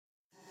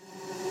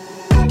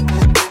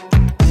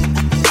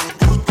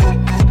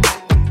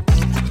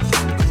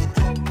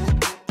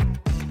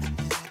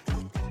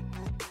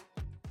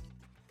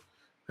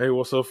Hey,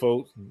 what's up,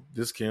 folks?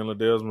 This is Ken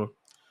and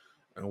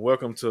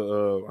welcome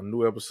to a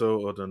new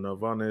episode of the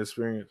Nerdvana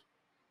Experience.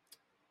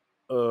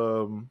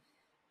 Um,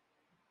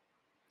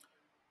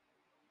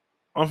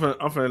 I'm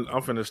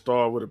finna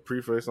start with a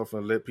preface. I'm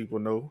finna let people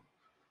know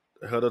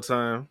ahead of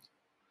time.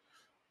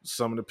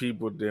 Some of the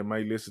people that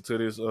might listen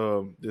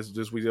to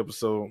this week's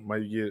episode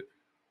might get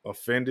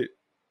offended,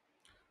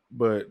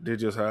 but they're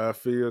just how I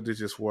feel. They're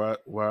just where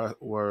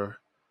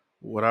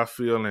what I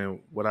feel and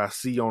what I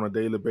see on a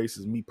daily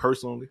basis. Me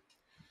personally,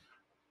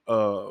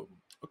 uh,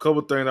 a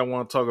couple things I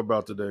want to talk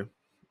about today.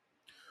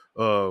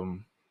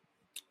 Um,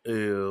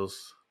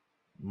 is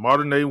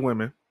modern day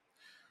women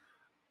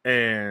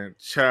and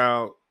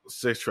child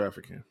sex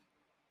trafficking.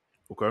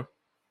 Okay,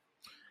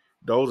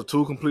 those are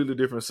two completely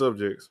different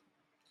subjects.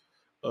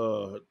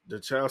 The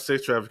child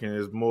sex trafficking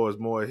is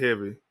more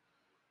heavy,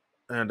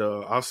 and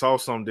I saw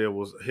something that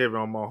was heavy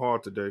on my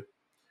heart today.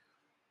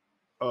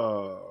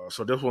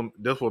 So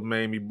that's what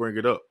made me bring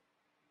it up.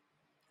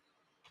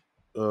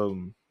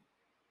 Um,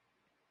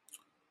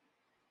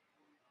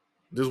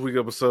 this week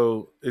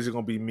episode is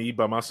gonna be me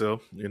by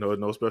myself.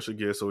 No special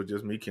guest, so it's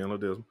just me, Ken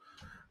Desmond.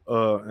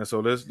 And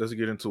so let's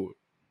get into it.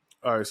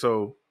 All right,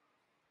 so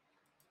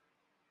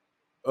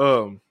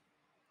um,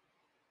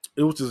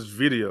 it was this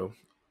video.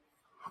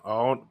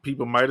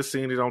 People might have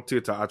seen it on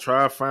TikTok. I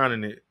tried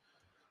finding it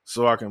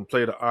so I can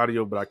play the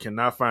audio, but I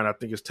cannot find it. I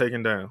think it's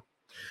taken down.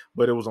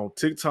 But it was on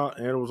TikTok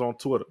and it was on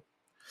Twitter.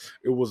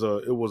 It was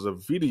a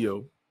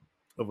video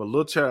of a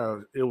little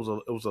child. It was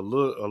a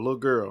little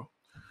girl.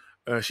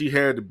 She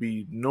had to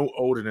be no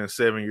older than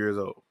 7 years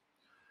old.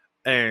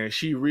 And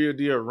she real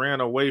deal ran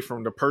away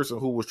from the person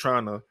who was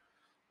trying to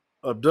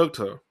abduct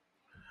her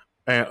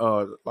and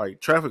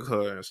like traffic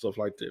her and stuff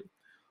like that.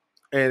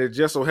 And it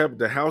just so happened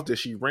the house that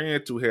she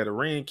ran to had a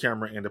ring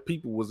camera and the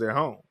people was at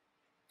home.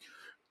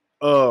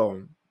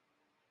 Um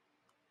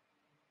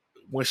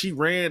when she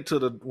ran up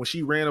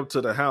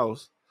to the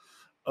house,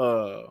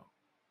 uh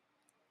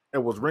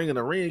and was ringing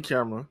the ring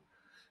camera,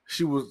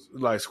 she was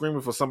like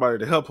screaming for somebody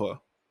to help her.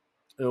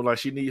 It was like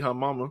she need her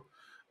mama,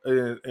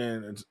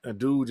 and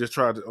dude just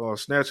tried to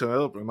snatch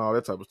her up and all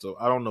that type of stuff.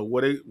 I don't know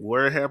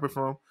where it happened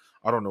from.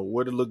 I don't know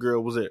where the little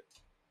girl was at,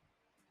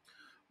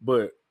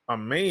 but a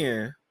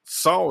man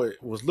saw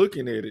it, was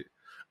looking at it,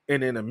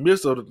 and in the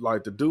midst of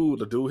like the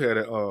dude had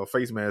a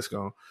face mask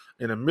on.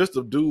 In the midst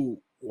of dude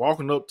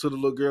walking up to the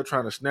little girl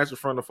trying to snatch her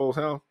from the folks'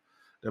 house,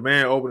 the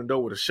man opened the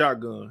door with a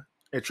shotgun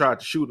and tried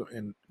to shoot her,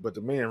 but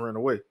the man ran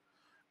away.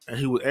 And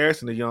he was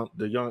asking the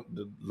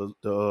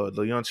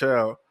young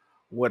child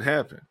what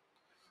happened,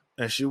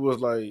 and she was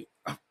like,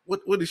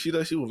 "What did she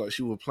do?" She was like,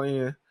 she was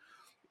playing,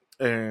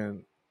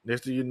 and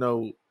next thing you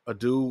know, a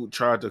dude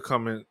tried to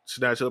come and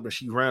snatch her up, and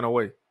she ran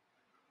away.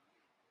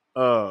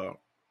 Uh,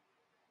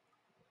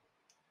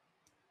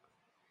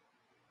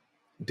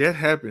 that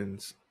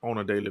happens on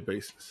a daily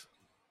basis,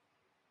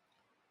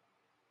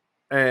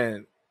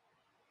 and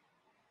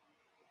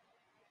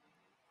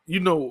you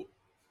know,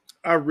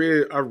 I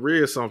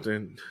read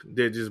something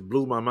that just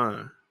blew my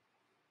mind.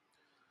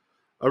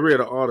 I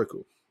read an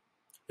article.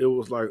 It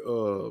was like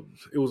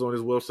it was on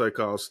this website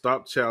called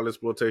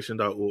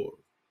stopchildexploitation.org.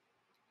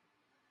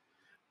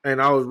 And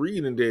I was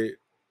reading that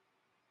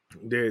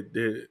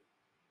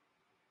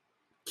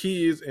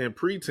kids and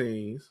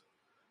preteens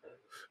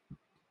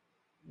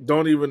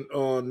don't even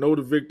know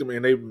the victim,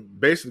 and they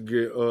basically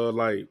get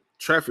like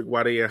trafficked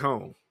while they at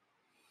home.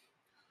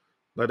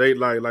 Like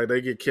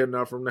they get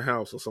kidnapped from the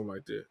house or something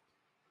like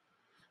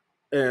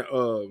that. And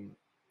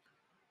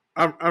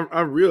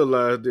I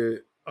realized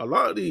that a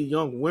lot of these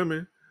young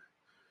women,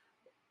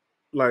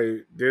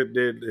 like they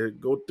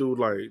go through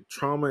like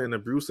trauma and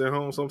abuse at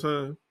home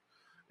sometimes,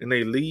 and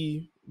they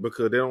leave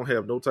because they don't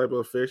have no type of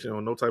affection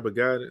or no type of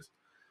guidance.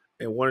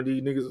 And one of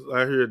these niggas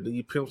out here,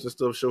 these pimps and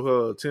stuff, show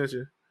her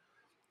attention.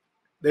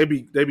 They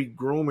be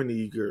grooming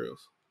these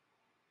girls.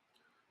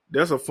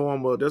 That's a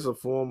form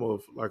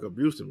of like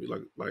abuse to me.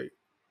 Like,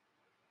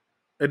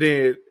 and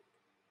then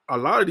a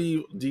lot of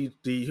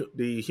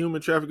the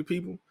human trafficking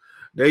people,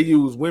 they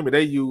use women.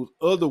 They use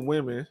other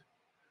women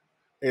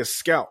as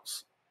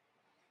scouts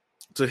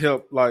to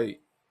help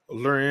like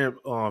lure in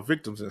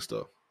victims and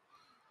stuff.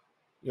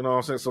 You know what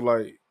I'm saying? So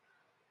like,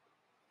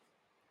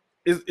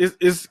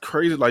 it's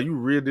crazy. Like you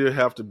really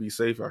have to be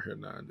safe out here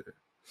now and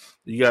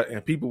then.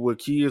 And people with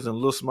kids and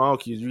little small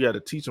kids, you got to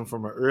teach them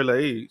from an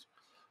early age.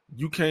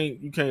 You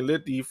can't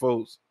let these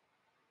folks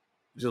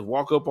just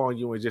walk up on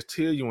you and just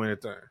tell you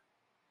anything.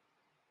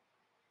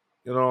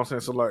 You know what I'm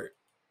saying? So like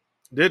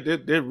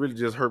that really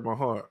just hurt my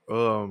heart.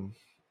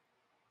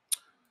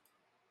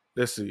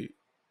 Let's see.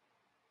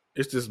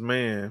 It's this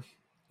man.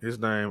 His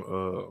name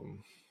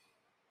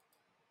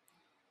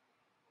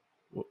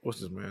what's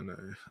his man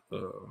name?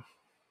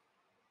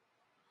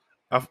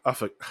 I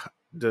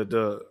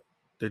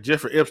the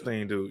Jeffrey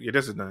Epstein dude. Yeah,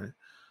 that's his name.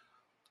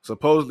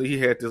 Supposedly he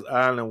had this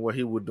island where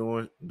he was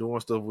doing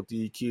stuff with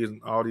these kids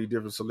and all these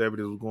different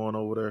celebrities was going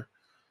over there.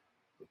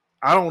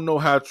 I don't know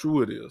how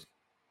true it is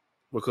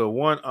because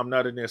one, I'm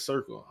not in that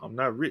circle. I'm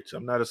not rich.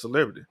 I'm not a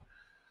celebrity.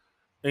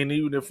 And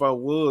even if I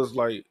was,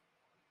 like,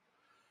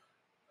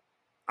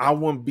 I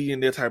wouldn't be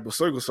in that type of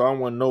circle, so I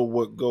wouldn't know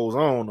what goes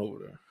on over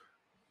there.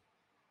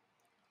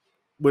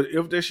 But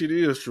if that shit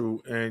is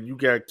true, and you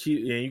got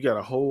and you got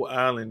a whole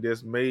island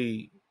that's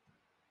made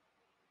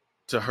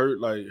to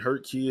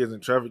hurt kids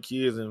and traffic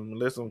kids and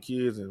molest some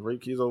kids and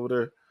rape kids over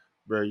there,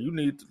 bro, you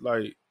need to,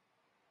 like,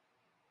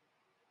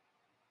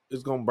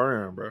 it's gonna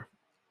burn, bro.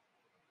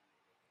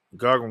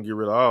 God gonna get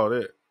rid of all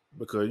that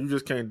because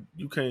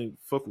you can't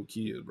fuck with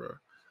kids, bro.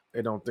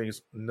 They don't think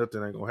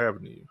nothing ain't gonna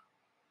happen to you.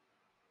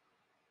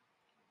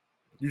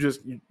 You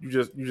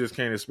just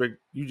can't expect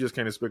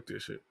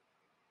this shit.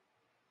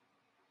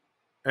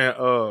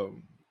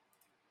 And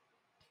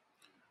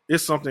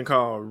it's something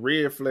called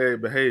red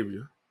flag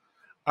behavior.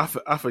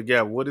 I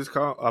forgot what it's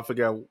called. I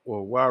forgot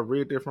where I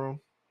read that from,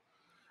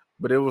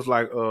 but it was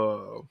like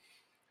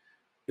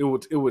it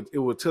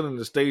was telling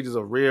the stages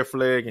of red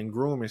flag and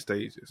grooming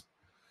stages.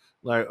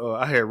 Like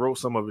I had wrote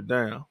some of it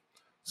down,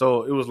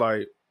 so it was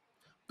like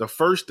the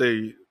first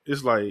stage.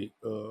 It's like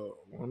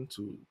 1,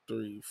 2,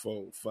 3,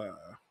 4, 5,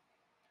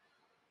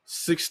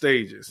 6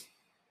 stages.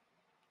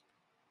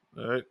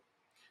 All right,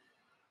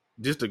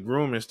 just the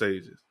grooming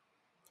stages.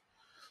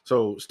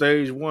 So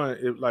stage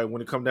one, like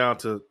when it come down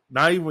to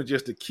not even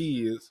just the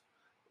kids,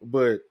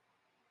 but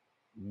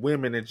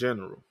women in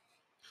general.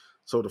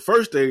 So the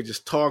first stage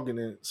is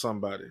targeting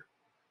somebody.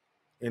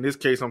 In this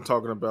case, I'm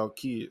talking about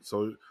kids.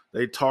 So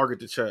they target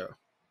the child.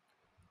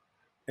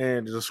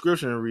 And the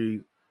description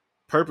reads,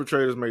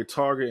 perpetrators may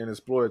target and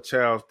exploit a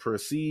child's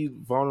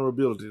perceived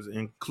vulnerabilities,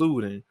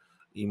 including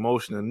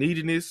emotional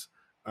neediness,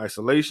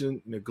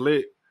 isolation,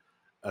 neglect,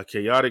 a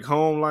chaotic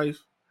home life,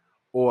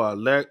 or a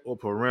lack of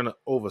parental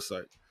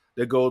oversight.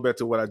 That goes back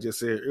to what I just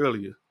said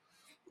earlier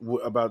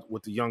about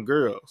with the young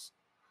girls.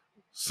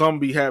 Some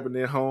be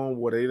happening at home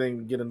where they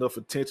didn't get enough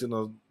attention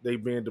or they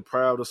being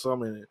deprived of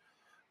something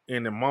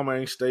and the mama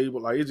ain't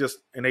stable. Like it's just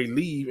and they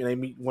leave and they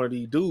meet one of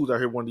these dudes out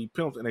here, one of these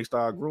pimps, and they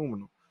start grooming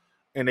them.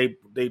 And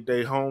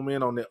they home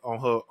in on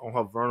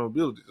her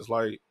vulnerability. It's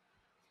like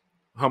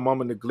her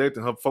mama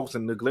neglecting her folks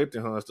and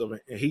neglecting her and stuff.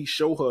 And he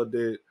show her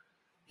that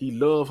he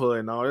love her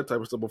and all that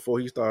type of stuff before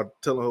he start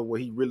telling her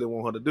what he really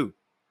want her to do.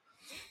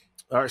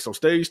 All right, so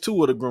stage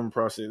 2 of the grooming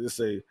process is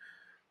say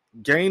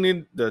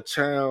gaining the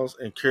child's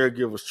and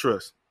caregiver's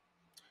trust.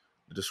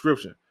 The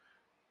description: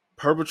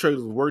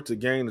 perpetrators work to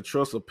gain the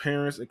trust of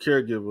parents and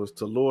caregivers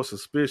to lower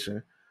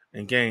suspicion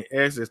and gain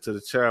access to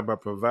the child by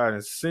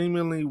providing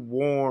seemingly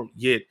warm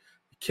yet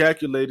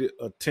calculated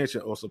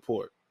attention or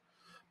support.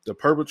 The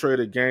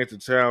perpetrator gains the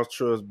child's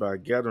trust by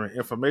gathering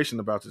information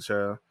about the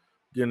child,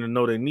 getting to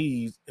know their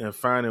needs, and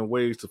finding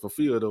ways to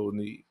fulfill those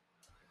needs.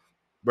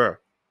 Bruh,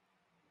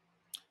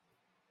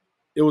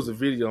 it was a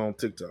video on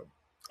TikTok.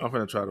 I'm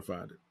gonna try to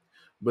find it.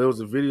 But it was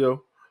a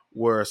video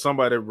where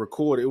somebody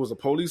recorded. It was a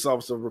police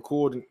officer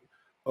recording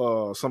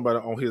somebody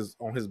on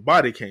his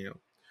body cam.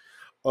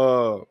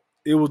 Uh,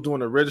 it was during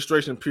the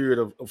registration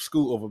period of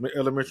school of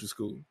elementary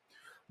school.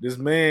 This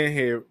man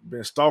had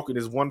been stalking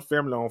this one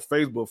family on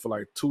Facebook for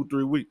like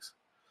 2-3 weeks,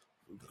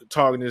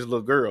 targeting this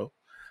little girl,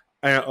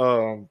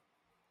 and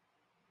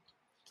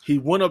he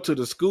went up to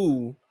the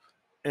school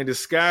and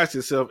disguised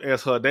himself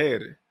as her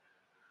daddy.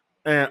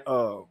 And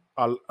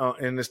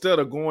instead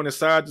of going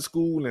inside the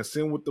school and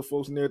seeing with the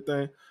folks and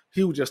everything,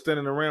 he was just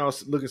standing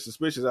around looking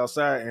suspicious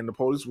outside, and the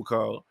police were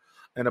called.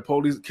 And the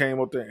police came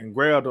up there and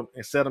grabbed him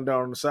and sat him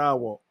down on the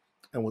sidewalk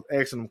and was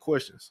asking him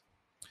questions.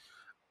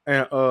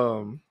 And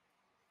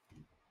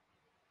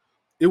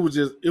it was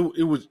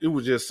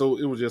just so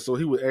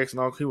he was asking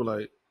all he was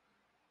like,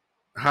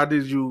 how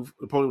did you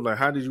the police was like,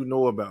 how did you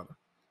know about her?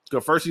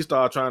 Because first he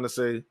started trying to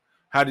say,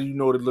 how did you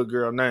know the little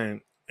girl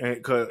name? And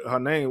because her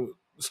name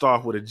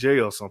started with a J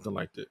or something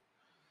like that.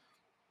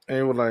 And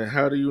he was like,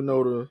 how do you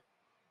know the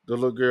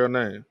little girl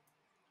name?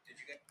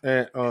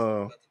 And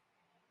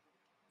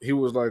he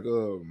was like,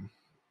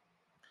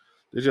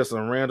 it's just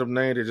a random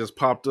name that just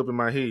popped up in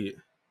my head.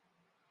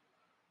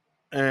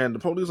 And the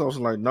police officer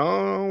was like,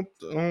 no,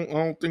 I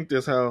don't think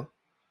that's how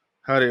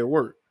that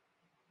work.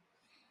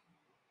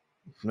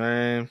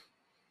 Man,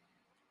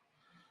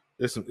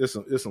 it's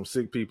some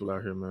sick people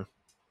out here, man.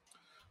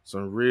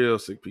 Some real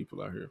sick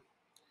people out here.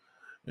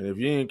 And if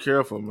you ain't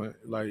careful, man,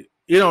 like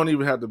it don't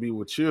even have to be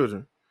with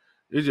children.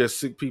 It's just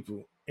sick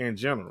people in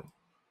general.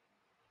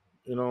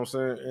 You know what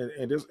I'm saying?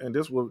 And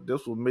this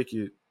will make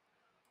it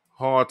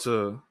hard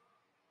to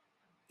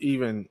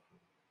even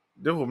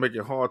this will make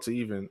it hard to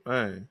even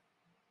man,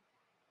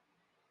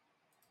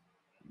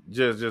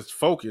 just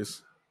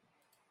focus.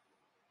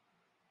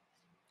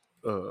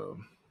 Uh,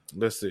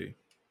 let's see.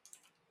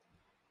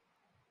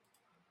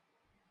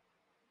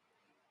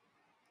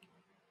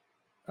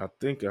 I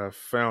think I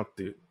found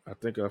it. I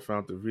think I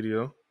found the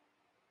video.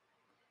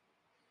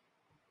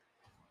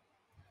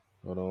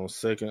 Hold on a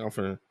second. I'm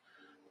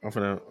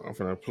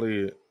finna play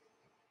it.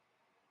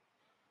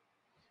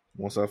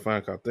 Once I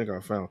find it, I think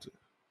I found it.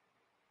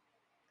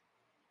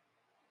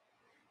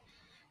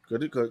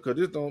 Cause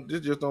this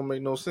just don't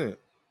make no sense.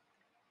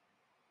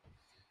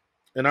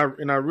 And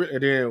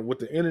then with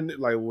the internet,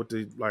 like with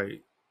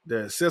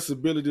the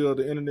accessibility of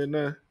the internet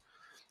now,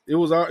 it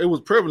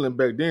was prevalent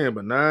back then,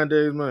 but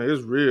nowadays, man,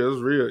 it's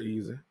real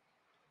easy.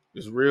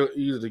 It's real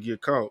easy to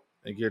get caught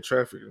and get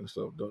trafficked and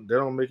stuff. They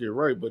don't make it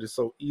right, but it's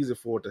so easy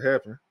for it to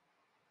happen.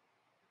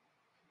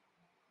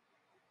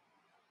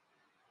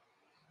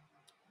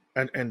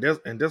 And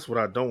that's what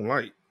I don't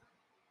like.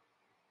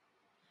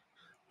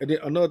 And then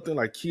another thing,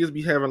 like kids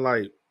be having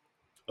like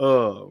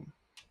um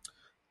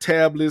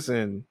tablets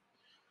and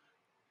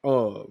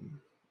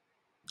um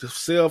just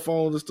cell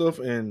phones and stuff,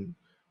 and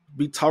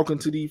be talking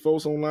to these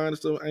folks online and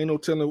stuff. Ain't no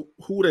telling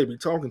who they be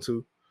talking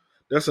to.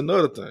 That's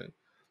another thing.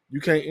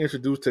 You can't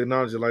introduce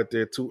technology like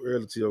that too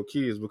early to your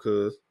kids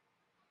because,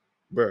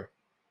 bruh,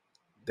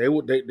 they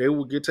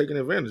would get taken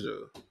advantage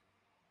of.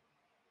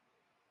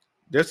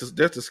 That's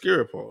the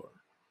scary part.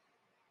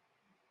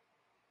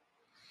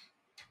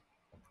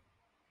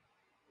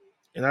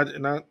 And I'm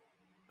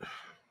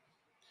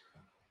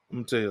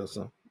gonna tell you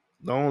something.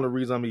 The only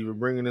reason I'm even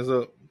bringing this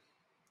up,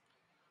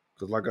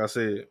 because like I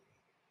said,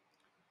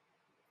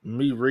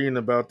 me reading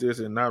about this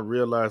and not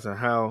realizing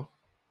how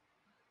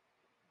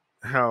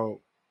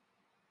how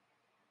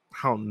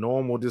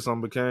normal this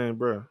became,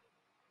 bruh.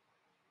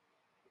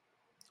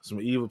 Some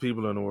evil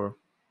people in the world.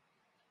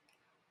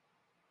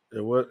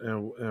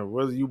 And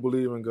whether you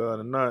believe in God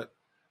or not,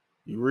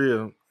 you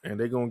real, and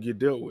they gonna get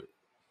dealt with.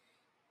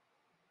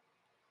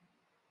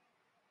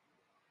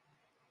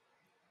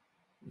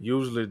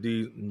 Usually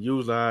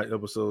our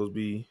episodes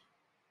be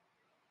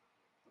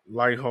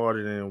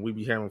lighthearted and we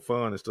be having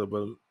fun and stuff,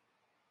 but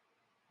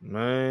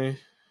man,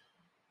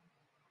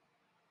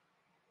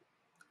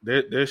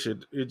 that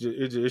should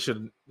it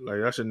should,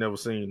 like, I should never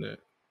seen that.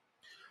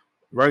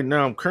 Right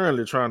now, I'm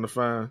currently trying to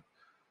find.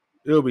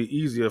 It'll be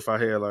easier if I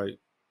had like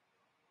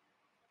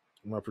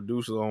my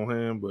producers on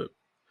hand, but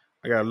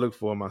I gotta look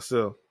for it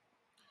myself.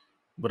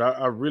 But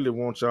I really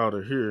want y'all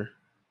to hear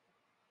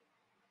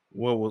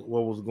what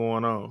was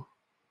going on.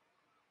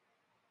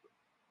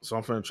 So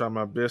I'm gonna try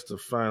my best to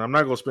find. I'm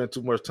not gonna spend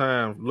too much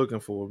time looking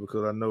for it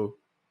because I know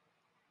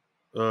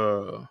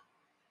uh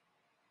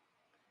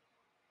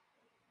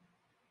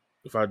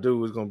if I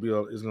do, it's gonna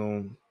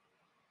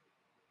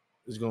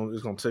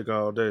take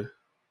all day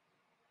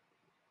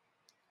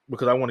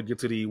because I want to get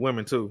to the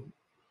women too.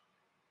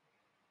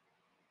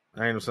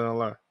 I ain't saying a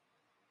lie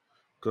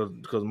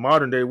because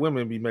modern day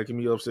women be making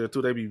me upset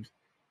too. They be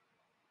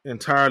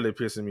entirely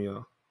pissing me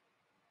off.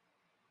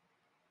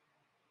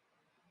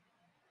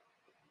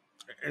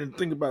 And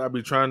think about it, I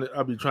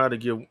be trying to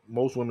give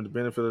most women the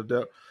benefit of the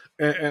doubt.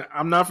 And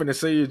I'm not gonna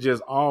say it's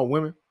just all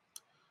women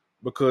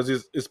because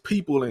it's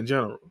people in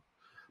general.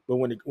 But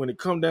when it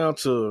come down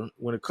to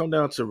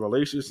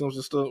relationships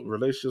and stuff,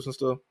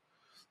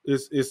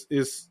 it's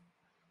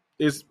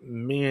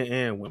men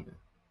and women.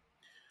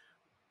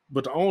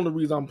 But the only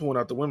reason I'm pointing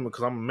out the women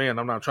because I'm a man,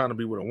 I'm not trying to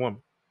be with a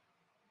woman.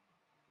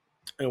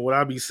 And what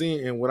I be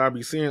seeing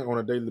on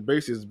a daily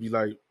basis be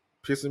like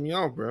pissing me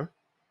off, bro.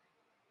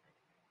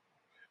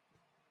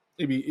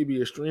 It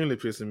be extremely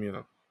pissing me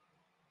off.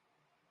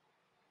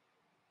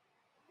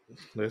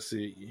 Let's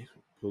see,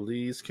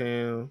 police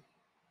cam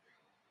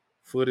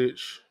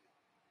footage.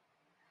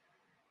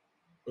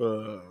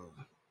 Uh,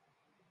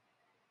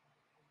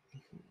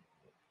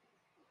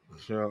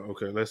 yeah,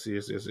 okay. Let's see.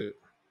 Is it?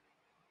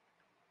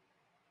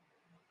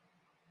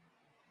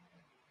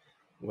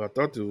 Well, I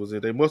thought this was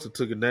it. They must have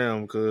took it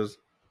down because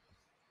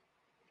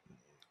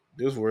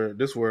this where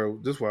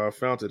I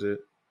found it. At,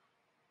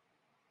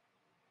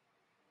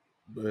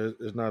 but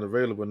it's not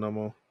available no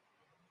more.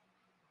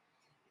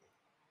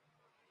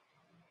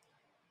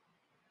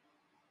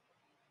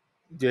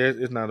 Yeah,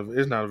 it's not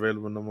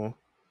available no more.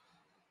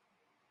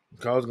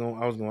 I was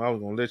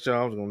gonna let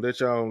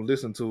y'all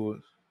listen to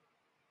it.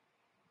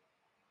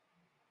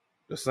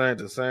 The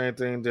same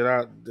thing that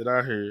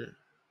I heard.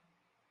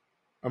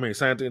 I mean,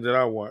 same thing that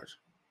I watched.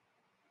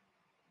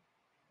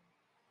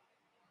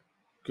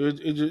 Cause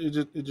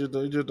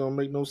it just don't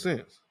make no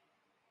sense.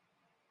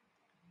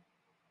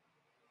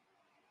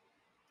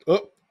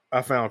 Oh,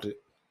 I found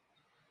it.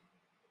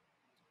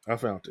 I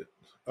found it.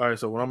 All right,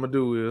 so what I'm gonna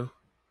do is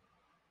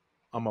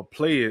I'm gonna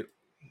play it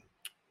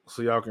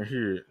so y'all can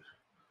hear it.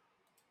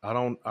 I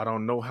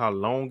don't know how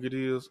long it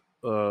is.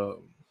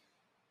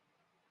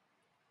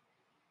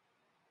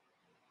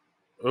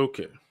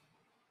 Okay.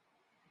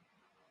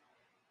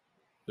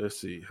 Let's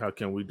see. How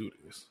can we do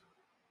this?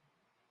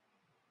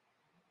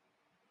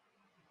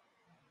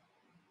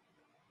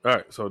 All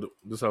right, so this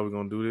is how we're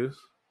gonna do this.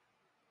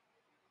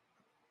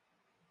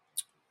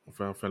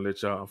 I'm finna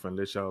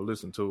let y'all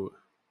listen to it.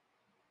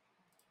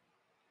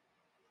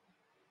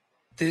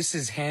 This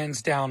is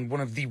hands down one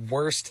of the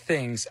worst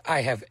things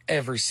I have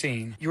ever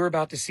seen. You're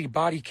about to see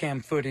body cam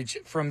footage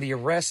from the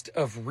arrest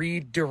of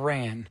Reed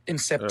Duran. In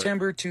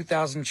September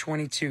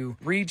 2022,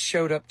 Reed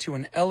showed up to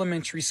an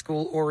elementary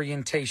school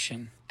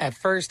orientation. At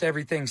first,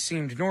 everything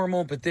seemed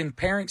normal, but then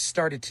parents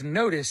started to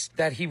notice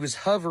that he was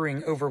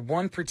hovering over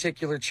one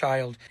particular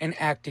child and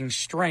acting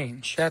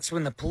strange. That's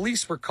when the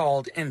police were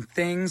called and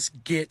things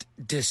get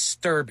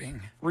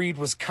disturbing. Reed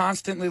was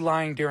constantly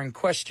lying during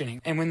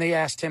questioning, and when they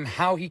asked him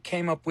how he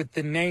came up with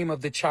the name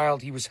of the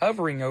child he was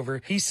hovering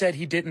over, he said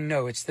he didn't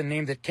know. It's the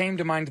name that came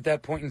to mind at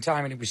that point in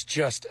time, and it was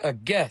just a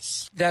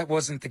guess. That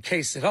wasn't the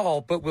case at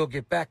all, but we'll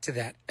get back to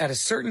that. At a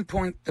certain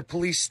point, the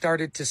police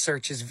started to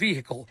search his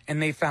vehicle,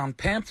 and they found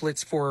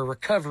pamphlets for a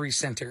recovery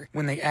center.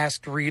 When they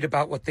asked Reed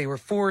about what they were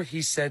for,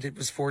 he said it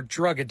was for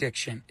drug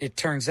addiction. It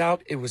turns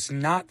out it was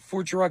not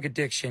for drug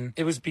addiction.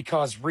 It was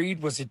because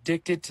Reed was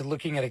addicted to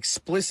looking at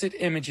explicit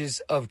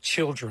images of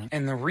children.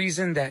 And the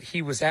reason that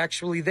he was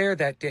actually there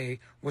that day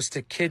was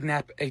to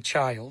kidnap a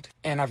child.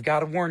 And I've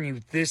got to warn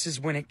you, this is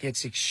when it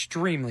gets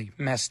extremely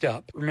messed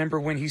up. Remember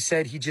when he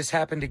said he just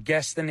happened to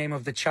guess the name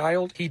of the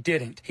child? He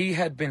didn't. He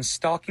had been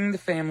stalking the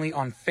family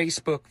on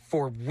Facebook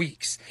for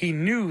weeks. He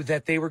knew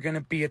that they were going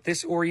to be at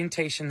this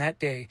orientation that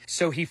day,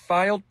 so he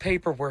filed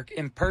paperwork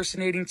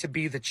impersonating to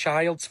be the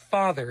child's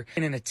father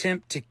in an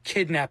attempt to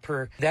kidnap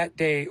her that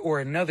day or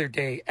another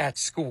day at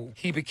school.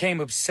 He became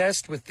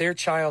obsessed with their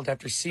child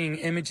after seeing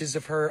images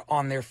of her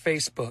on their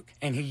Facebook,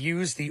 and he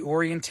used the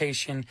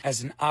orientation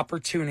as an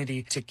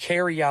opportunity to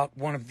carry out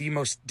one of the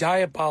most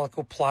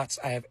diabolical plots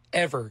I have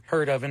ever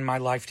heard of in my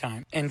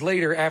lifetime. And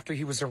later, after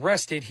he was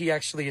arrested, he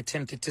actually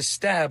attempted to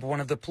stab one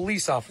of the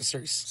police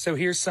officers. So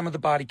here's some of the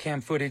body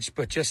cam footage,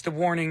 but just a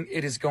warning,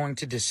 it is going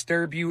to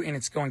disturb you and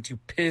it's going to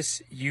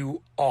piss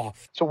you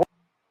off. So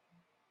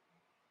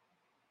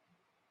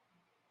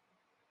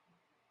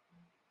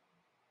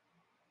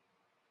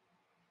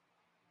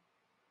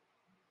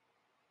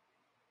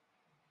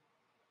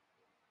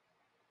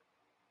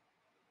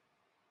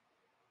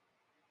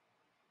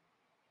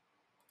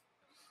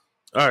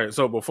All right,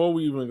 so before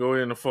we even go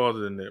any further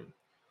than that,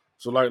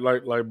 so like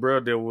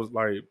bro, there was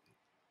like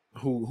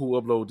who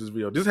uploaded this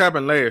video. This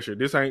happened last year.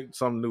 This ain't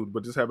something new,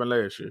 but this happened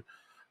last year.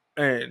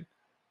 And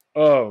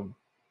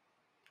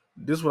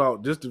this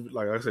without just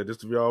like I said, this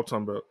the video I'm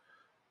talking about.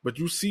 But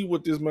you see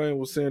what this man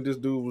was saying this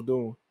dude was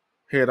doing.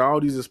 He had all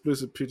these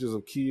explicit pictures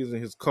of kids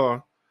in his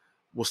car,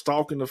 was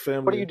stalking the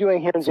family. What are you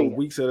doing here for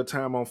weeks at a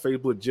time on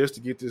Facebook just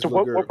to get this so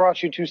little girl. What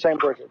brought you to St.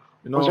 Bridget?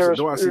 You know, did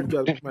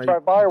you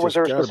drive by, or was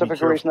there a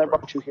specific reason that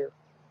brought you here?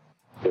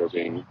 There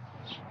being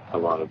a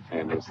lot of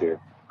families here.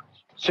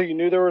 So you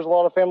knew there was a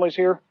lot of families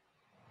here?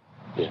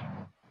 Yeah.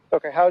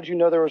 Okay, how did you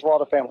know there was a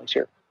lot of families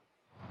here?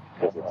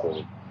 Because it's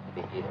an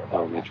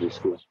elementary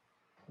school.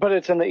 But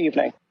it's in the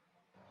evening.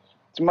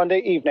 It's Monday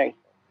evening.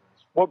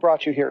 What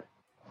brought you here?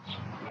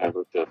 I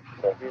looked up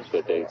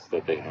the dates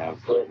that they have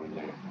for when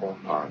they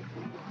are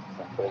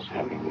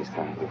having these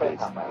kinds of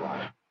events.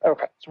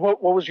 Okay, so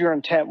what was your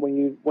intent when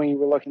you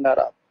were looking that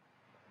up?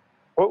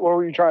 What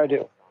were you trying to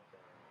do?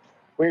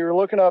 When you were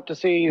looking up to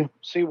see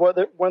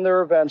when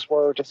their events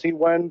were, to see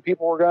when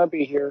people were going to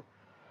be here,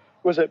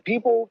 was it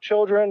people,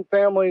 children,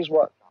 families,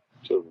 what?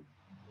 Children.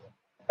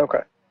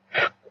 Okay.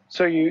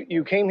 So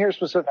you came here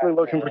specifically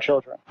looking for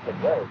children?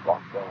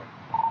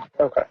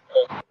 Okay.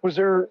 Was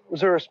there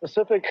a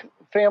specific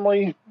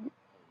family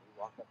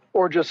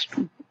or just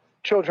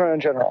children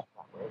in general?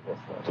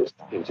 Just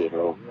in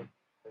general.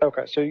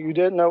 Okay, so you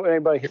didn't know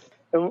anybody here.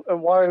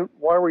 And why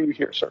were you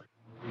here, sir?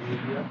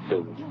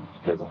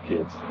 Because of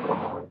kids.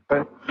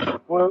 Okay.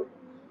 What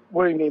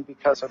do you mean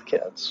because of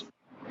kids?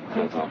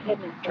 Because I'm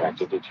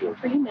attracted to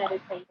children.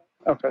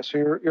 Okay, so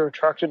you're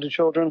attracted to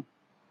children.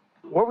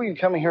 What were you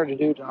coming here to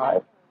do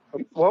tonight?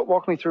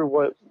 Walk me through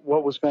what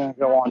was going to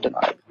go on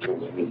tonight.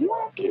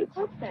 Kids.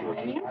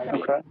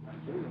 Okay.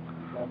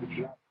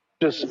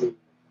 Just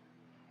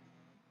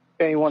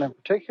anyone in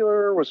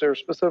particular? Was there a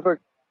specific?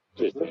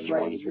 Just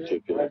anyone in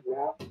particular.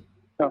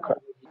 Okay.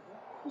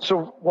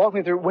 So walk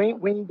me through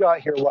when you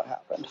got here. What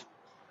happened?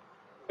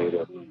 Made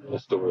up a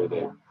story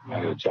that I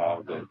had a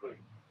child that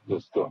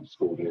was going to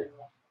school here.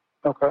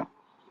 Okay.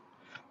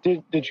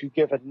 Did you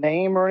give a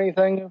name or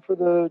anything for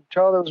the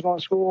child that was going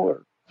to school?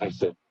 Or? I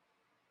said.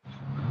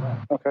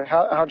 Okay.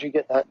 How'd you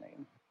get that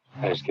name?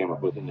 I just came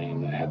up with a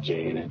name that had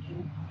J in it.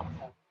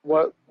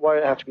 Why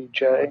did it have to be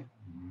J?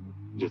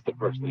 Just the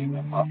first name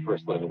that popped,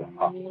 first letter that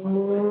popped.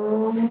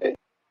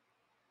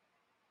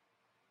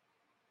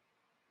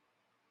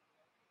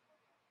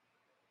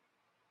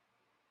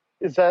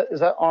 Is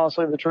that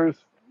honestly the truth?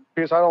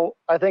 Because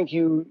I think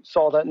you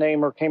saw that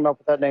name or came up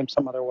with that name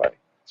some other way.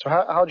 So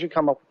how'd you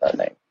come up with that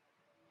name?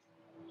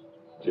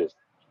 Just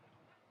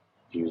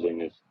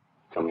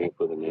coming up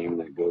with a name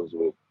that goes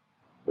with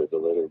the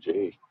letter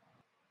J.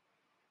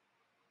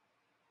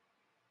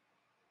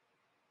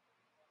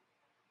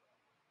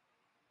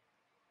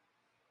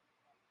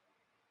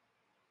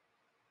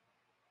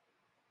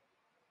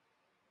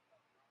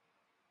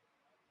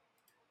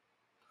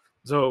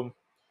 So,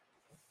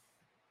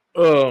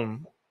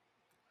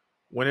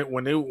 when it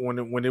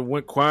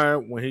went quiet,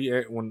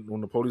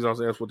 when the police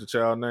officer asked what the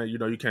child name,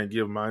 you can't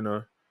give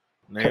minor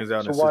names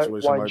out in a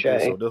situation like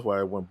this, so that's why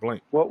it went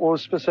blank. What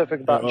was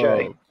specific about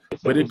Jay?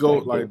 But it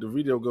goes like the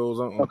video goes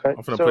on. Okay.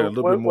 I'm gonna play a So little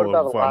bit what more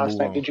about a before I last move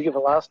name? on. Did you give a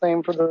last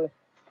name for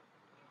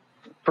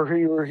who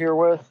you were here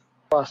with?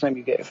 Last name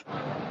you gave.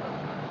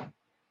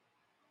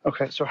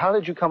 Okay. So how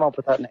did you come up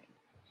with that name?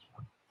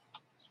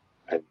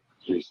 I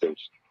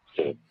researched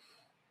the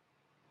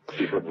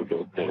people who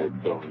go there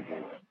going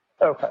here.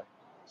 Okay.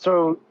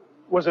 So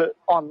was it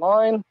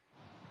online?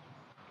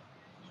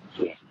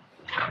 Yeah.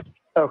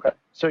 Okay.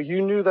 So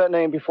you knew that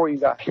name before you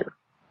got here.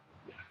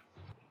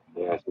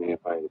 They asked me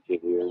if I had a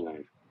kid here, and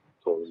I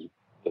told them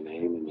the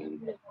name, and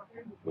then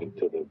went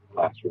to the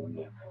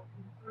classroom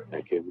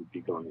that kid would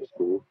be going to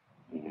school,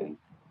 and then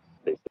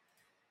they said,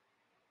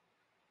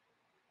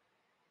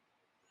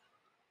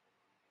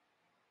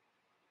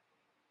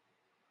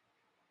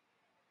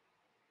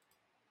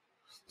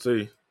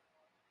 See,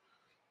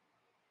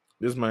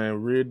 this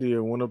man really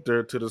went up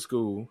there to the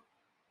school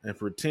and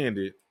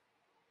pretended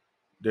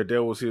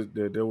that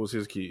was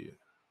his kid.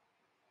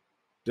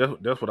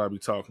 That's what I be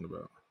talking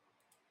about.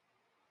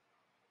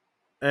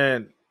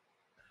 And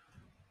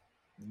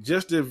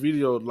just the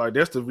video, like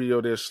that's the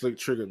video that slick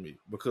triggered me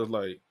because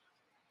like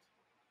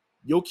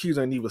your kids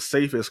ain't even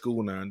safe at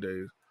school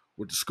nowadays.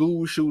 With the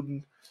school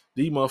shooting,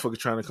 these motherfuckers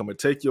trying to come and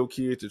take your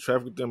kids to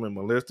traffic them and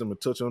molest them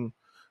and touch them.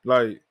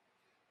 Like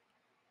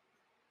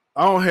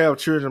I don't have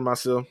children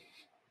myself,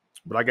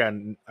 but I got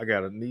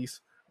a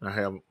niece and I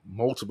have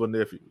multiple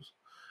nephews,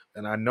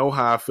 and I know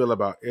how I feel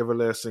about every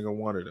last single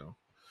one of them.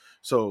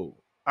 So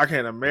I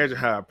can't imagine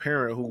how a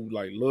parent who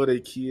like love their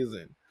kids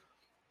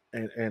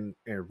and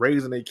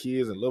raising their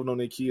kids and loving on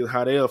their kids,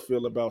 how they'll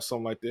feel about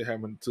something like that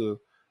happening to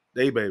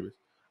their babies.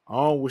 I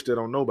don't wish that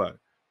on nobody,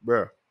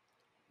 bruh.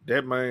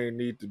 That man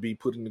need to be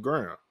put in the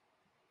ground,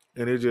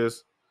 and it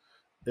just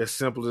as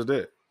simple as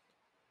that.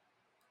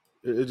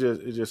 It's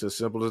just as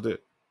simple as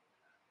that.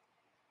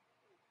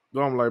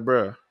 So I'm like,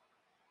 bruh,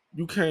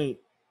 you can't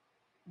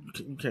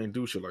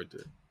do shit like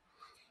that.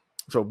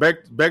 So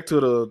back to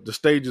the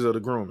stages of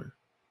the grooming.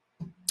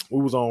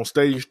 We was on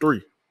stage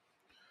 3.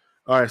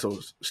 All right, so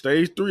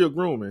stage 3 of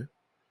grooming,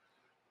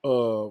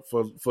 for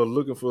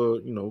looking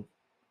for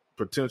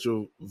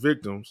potential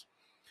victims,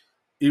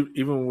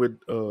 even with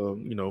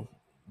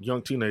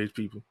young teenage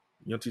people,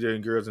 young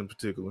teenage girls in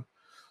particular.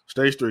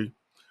 Stage 3,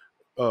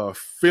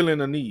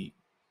 feeling a need.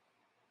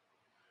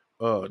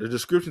 The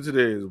description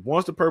today is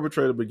once the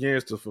perpetrator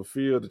begins to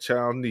fulfill the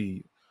child's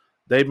need,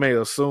 they may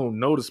assume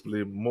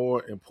noticeably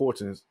more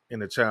importance in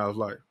the child's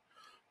life.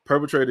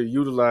 Perpetrators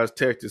utilize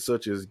tactics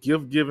such as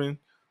gift giving,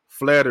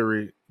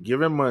 flattery,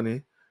 giving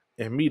money,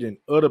 and meeting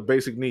other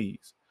basic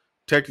needs.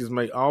 Tactics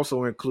may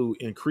also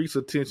include increased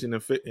attention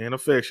and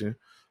affection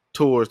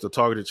towards the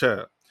targeted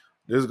child.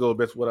 This goes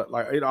back to what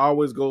it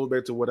always goes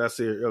back to what I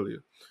said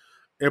earlier.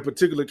 In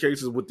particular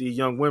cases with these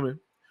young women,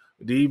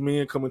 these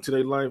men come into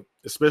their life,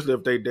 especially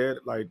if they dad,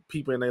 like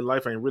people in their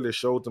life ain't really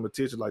showed them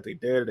attention, like their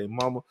dad, their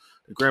mama,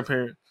 their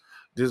grandparent.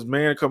 This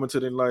man coming to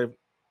their life,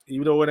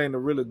 even though it ain't a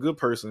really good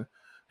person,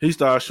 he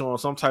starts showing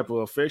some type of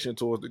affection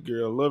towards the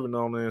girl, loving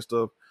on her and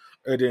stuff.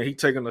 And then he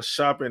taking her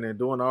shopping and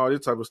doing all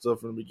this type of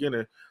stuff from the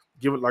beginning,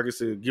 giving, like I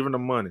said, giving her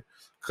money,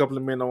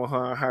 complimenting on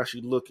her how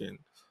she looking,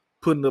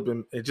 putting up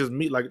and just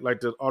meet like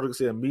the article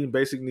said, meeting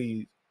basic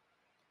needs.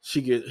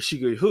 She get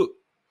hooked.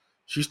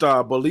 She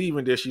started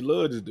believing that she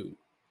loved this dude.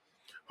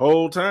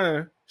 Whole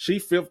time she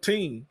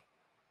 15,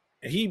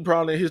 and he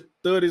probably in his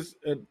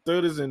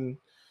 30s and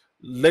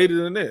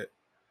later than that.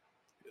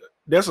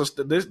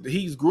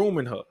 He's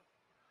grooming her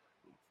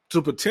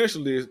to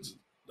potentially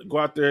go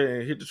out there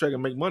and hit the track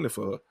and make money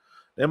for her.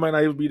 That might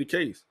not even be the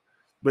case,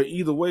 but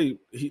either way,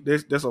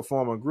 that's a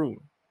form of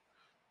grooming.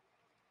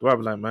 Do I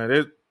be like,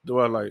 man? Do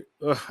I like?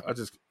 I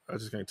just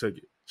can't take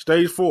it.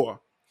 Stage 4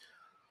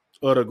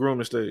 of the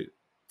grooming stage: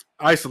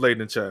 isolating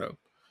the child.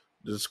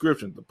 The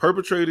description: the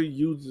perpetrator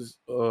uses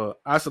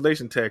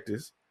isolation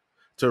tactics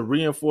to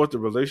reinforce the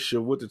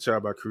relationship with the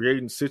child by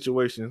creating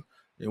situations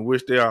in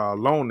which they are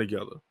alone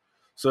together,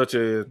 such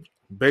as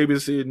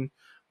babysitting,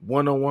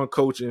 one-on-one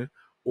coaching,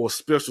 or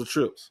special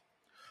trips.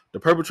 The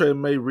perpetrator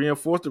may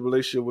reinforce the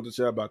relationship with the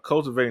child by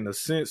cultivating a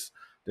sense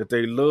that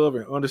they love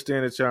and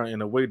understand the child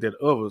in a way that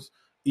others,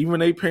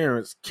 even their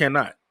parents,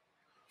 cannot.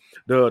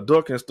 The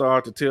adult can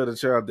start to tell the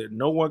child that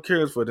no one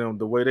cares for them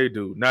the way they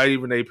do, not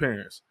even their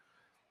parents.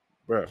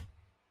 Bruh.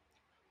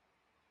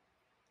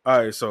 All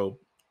right, so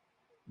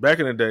back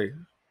in the day,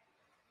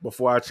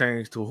 before I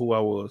changed to who I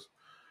was,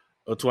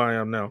 or to who I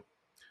am now,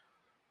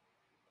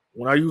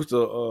 when I used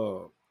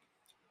to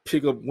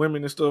pick up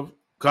women and stuff,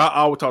 cause I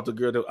always talk to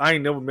girls that I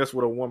ain't never messed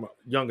with a woman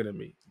younger than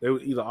me. They were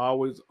either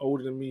always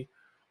older than me,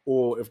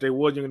 or if they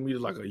was younger than me,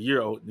 like a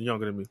year old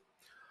younger than me.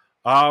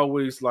 I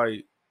always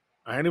like,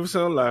 I ain't even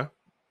saying a lie.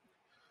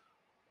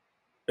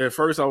 At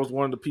first, I was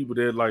one of the people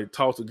that like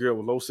talk to girl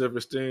with low self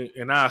esteem,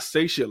 and I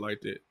say shit like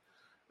that.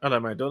 I'm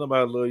like, man, don't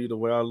nobody love you the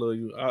way I love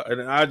you.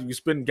 And I you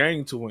spend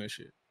game to her and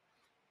shit.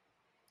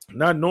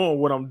 Not knowing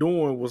what I'm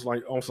doing was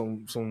like on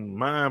some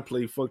mind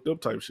play fucked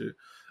up type shit.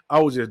 I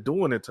was just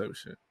doing that type of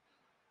shit.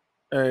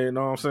 And you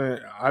know what I'm saying?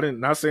 I didn't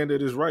not saying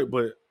that it's right,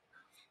 but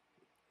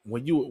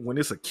when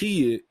it's a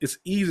kid, it's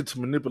easy to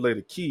manipulate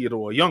a kid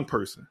or a young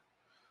person.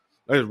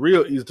 Like, it's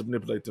real easy to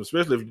manipulate them,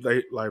 especially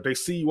if they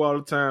see you all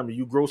the time and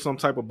you grow some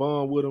type of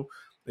bond with them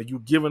and you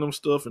giving them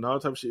stuff and all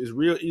type of shit. It's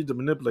real easy to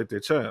manipulate their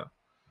child.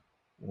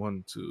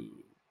 1, 2,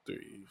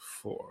 3,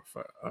 4,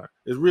 5. All right.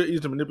 It's real easy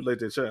to manipulate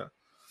their child.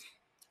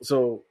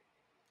 So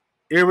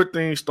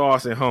everything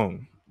starts at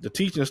home. The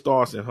teaching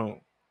starts at home.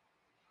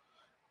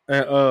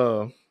 And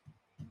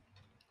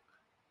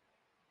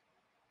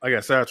I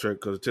got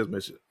sidetracked because the test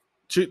message.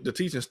 The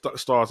teaching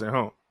starts at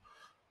home.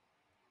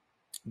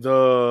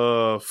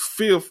 The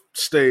 5th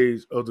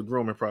stage of the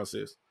grooming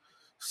process,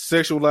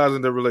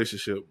 sexualizing the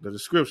relationship. The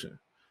description.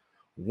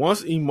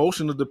 Once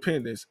emotional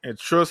dependence and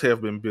trust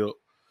have been built,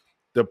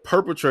 the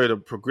perpetrator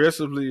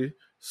progressively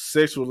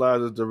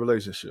sexualizes the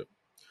relationship.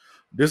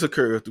 This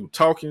occurs through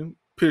talking,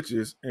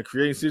 pictures, and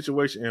creating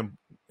situations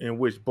in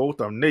which both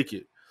are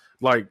naked,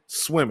 like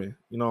swimming.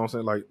 You know what I'm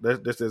saying? Like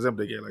that's the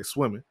example they get, like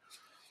swimming.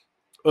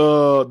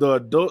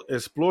 The adult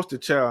exploits the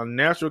child's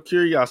natural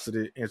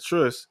curiosity and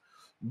trust,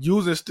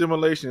 using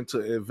stimulation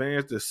to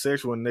advance the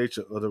sexual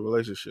nature of the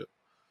relationship.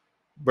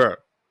 But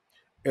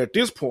at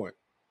this point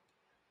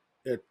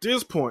in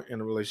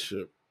the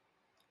relationship,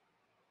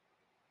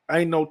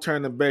 ain't no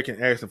turning back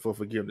and asking for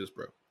forgiveness,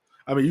 bro.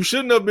 I mean, you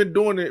shouldn't have been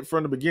doing it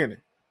from the beginning.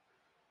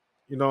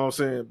 You know what I'm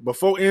saying?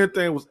 Before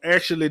anything was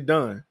actually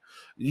done,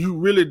 you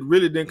really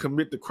didn't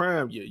commit the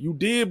crime yet. You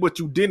did, but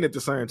you didn't at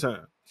the same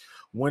time.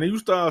 When you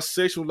start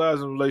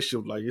sexualizing a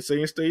relationship, like you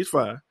say in stage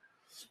 5,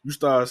 you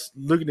start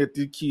looking at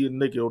the kid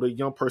naked or the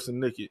young person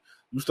naked.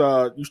 You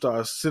start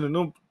sending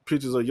them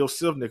pictures of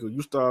yourself naked.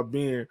 You start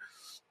being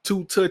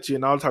too touchy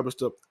and all type of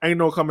stuff. Ain't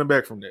no coming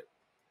back from that.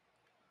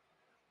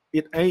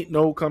 It ain't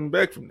no coming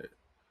back from that.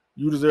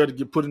 You deserve to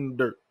get put in the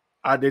dirt.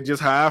 That's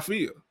just how I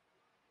feel.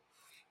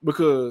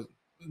 Because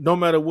no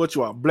matter what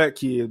you are, black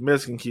kid,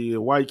 Mexican kid,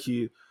 white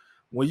kid,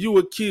 when you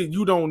a kid,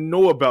 you don't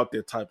know about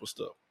that type of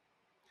stuff.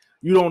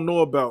 You don't know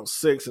about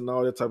sex and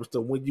all that type of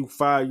stuff when you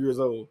 5 years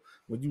old,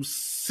 when you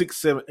 6,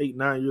 7, 8,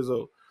 9 years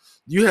old.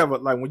 You have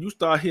when you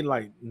start hitting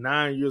like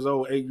 9 years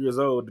old, 8 years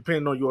old,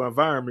 depending on your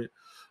environment,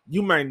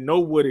 you might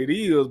know what it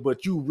is,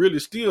 but you really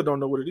still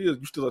don't know what it is.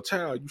 You still a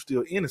child. You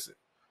still innocent.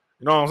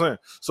 You know what I'm saying?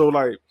 So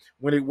like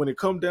when it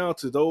comes down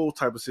to those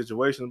type of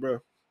situations, bro,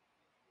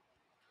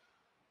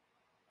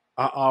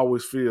 I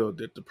always feel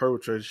that the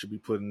perpetrator should be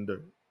put in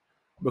there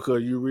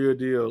because you real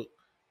deal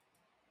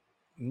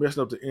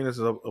messing up the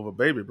innocence of a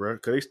baby, bro.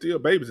 Because they still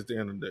babies at the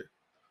end of the day.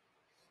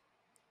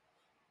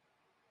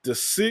 The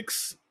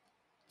 6th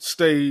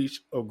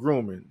stage of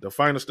grooming, the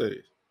final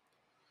stage,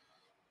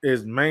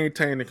 is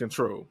maintaining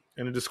control.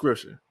 In the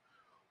description,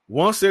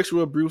 once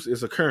sexual abuse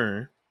is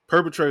occurring,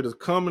 perpetrators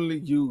commonly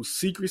use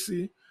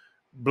secrecy,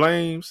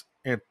 blames,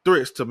 and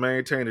threats to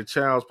maintain the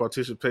child's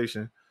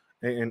participation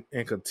and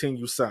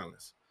continue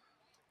silence.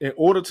 In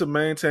order to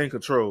maintain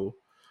control,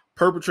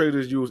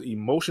 perpetrators use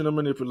emotional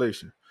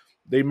manipulation.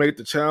 They make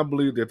the child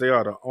believe that they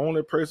are the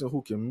only person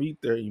who can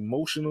meet their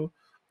emotional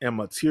and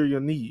material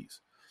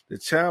needs. The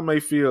child may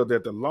feel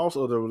that the loss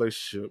of the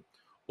relationship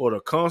or the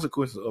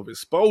consequences of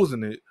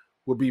exposing it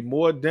will be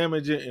more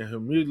damaging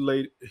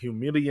and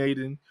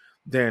humiliating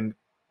than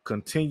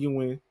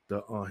continuing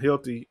the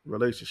unhealthy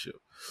relationship.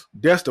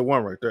 That's the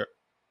one right there.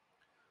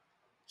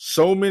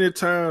 So many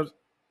times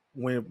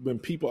when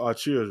people are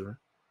children,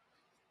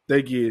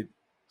 they get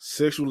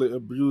sexually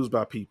abused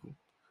by people.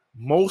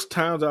 Most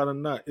times out of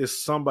not,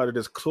 it's somebody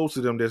that's close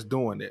to them that's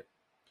doing that.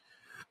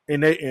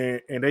 And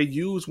they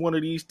use one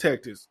of these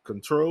tactics: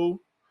 control,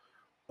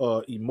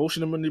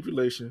 emotional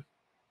manipulation,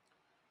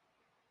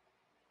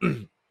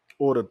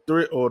 or the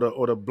threat, or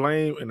the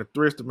blame and the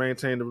threats to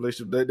maintain the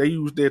relationship. They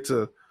use that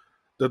to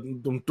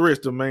them threats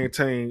to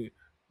maintain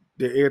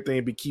that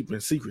everything be keeping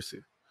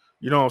secrecy.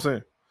 You know what I'm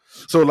saying?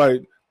 So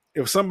like,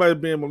 if somebody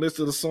being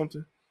molested or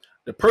something,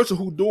 the person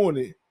who doing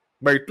it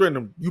may threaten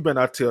them. You better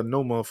not tell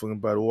no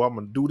motherfucking body, or I'm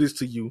gonna do this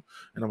to you,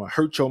 and I'm gonna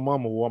hurt your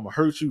mama, or I'm gonna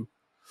hurt you.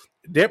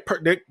 That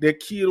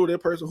kid or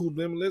that person who's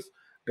been molested,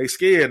 they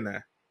scared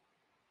now.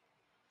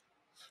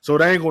 So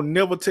they ain't gonna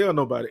never tell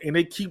nobody, and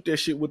they keep that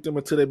shit with them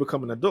until they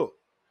become an adult.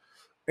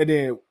 And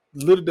then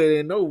little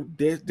they know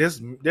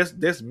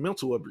that's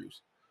mental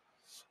abuse.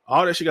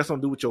 All that shit got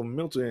something to do with your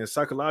mental and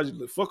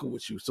psychologically fucking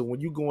with you. So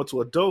when you go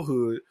into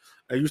adulthood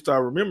and you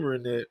start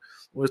remembering that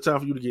when it's time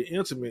for you to get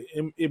intimate,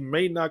 it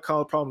may not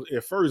cause problems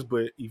at first,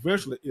 but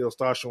eventually it'll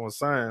start showing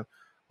signs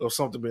of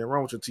something being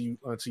wrong with you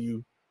until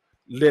you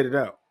let it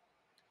out.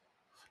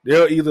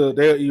 They'll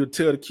either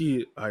tell the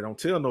kid, "I don't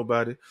tell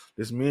nobody.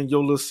 It's me and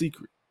your little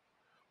secret,"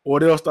 or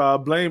they'll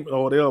blame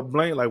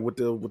like with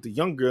the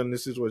young girl in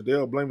this situation.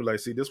 They'll blame it like,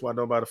 "See, this is why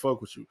nobody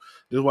fuck with you.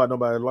 This is why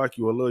nobody like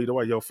you or love you. That's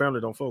why your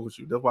family don't fuck with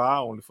you. That's why I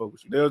only fuck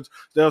with you."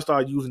 They'll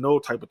start using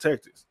those type of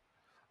tactics.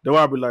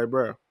 They'll be like,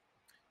 "Bro,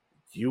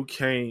 you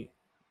can't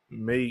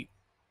make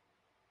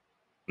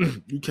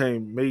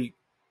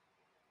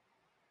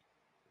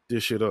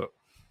this shit up."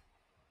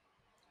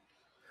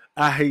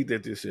 I hate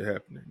that this shit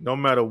happening. No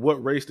matter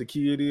what race the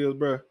kid is,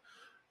 bro,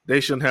 they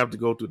shouldn't have to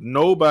go through.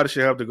 Nobody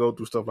should have to go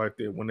through stuff like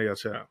that when they're a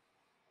child.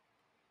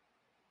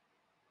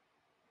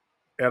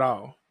 at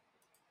all.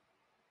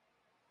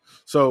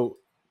 So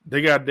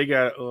they got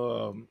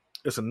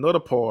it's another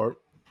part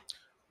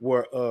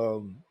where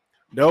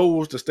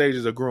those the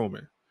stages of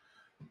grooming.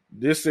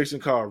 This section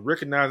called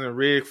recognizing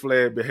red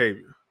flag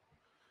behavior.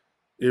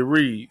 It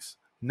reads,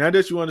 now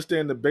that you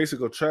understand the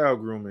basic of child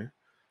grooming,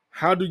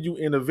 how do you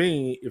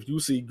intervene if you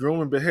see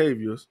grooming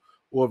behaviors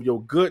or if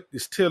your gut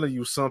is telling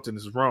you something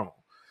is wrong?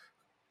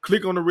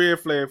 Click on the red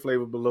flag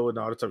flavor below and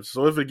all the types.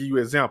 So if it give you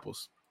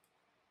examples.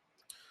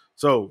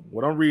 So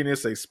what I'm reading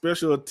is a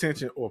special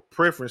attention or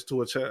preference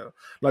to a child.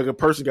 Like a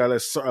person got a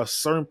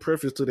certain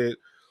preference to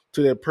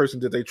that person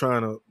that they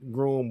trying to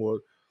groom or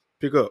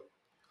pick up.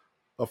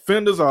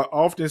 Offenders are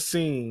often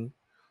seen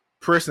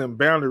pressing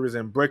boundaries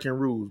and breaking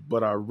rules,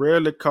 but are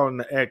rarely caught in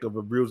the act of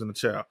abusing a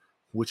child,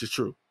 which is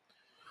true.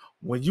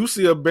 When you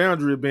see a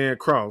boundary being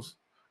crossed,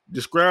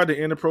 describe the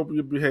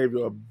inappropriate behavior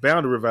or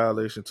boundary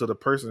violation to the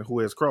person who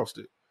has crossed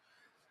it.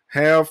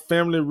 Have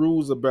family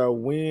rules about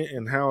when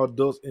and how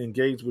adults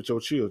engage with your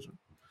children.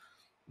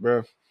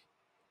 Bruh.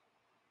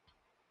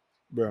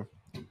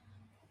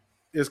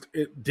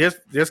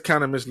 That's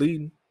kind of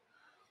misleading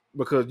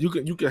because you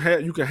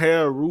can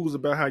have rules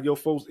about how your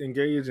folks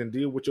engage and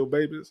deal with your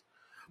babies,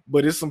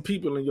 but it's some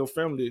people in your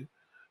family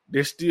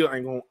that still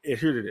ain't gonna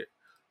adhere to that.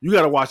 You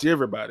gotta watch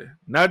everybody,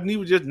 not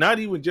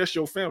even just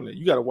your family.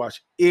 You gotta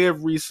watch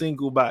every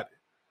single body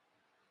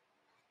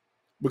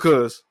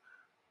because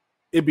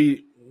it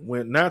be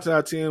when 9 out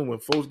of 10 when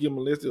folks get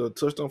molested or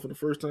touched on for the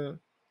first time,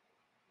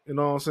 you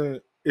know what I'm saying?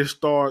 It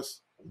starts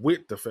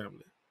with the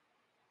family.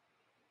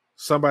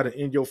 Somebody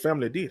in your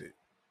family did it.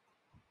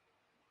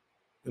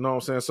 You know what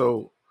I'm saying?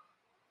 So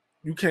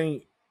you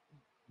can't.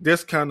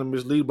 That's kind of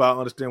misleading, but I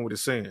understand what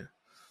it's saying.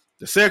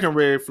 The second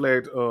red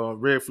flag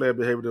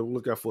behavior that we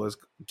look out for is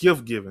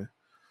gift giving.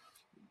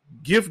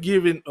 Gift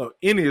giving of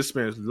any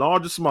expense,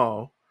 large or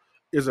small,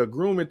 is a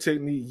grooming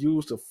technique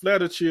used to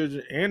flatter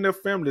children and their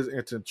families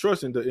into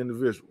trusting the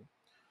individual.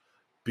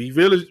 Be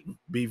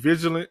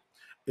vigilant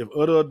if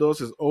other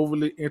adults is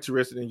overly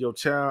interested in your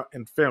child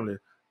and family.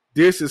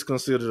 This is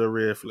considered a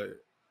red flag.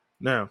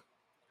 Now,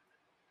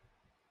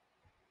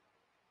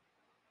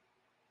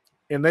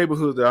 in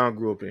neighborhoods that I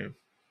grew up in,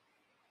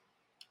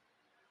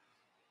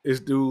 it's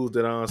dudes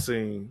that I've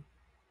seen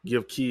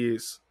give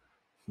kids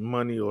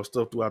money or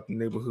stuff throughout the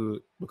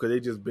neighborhood because they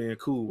just being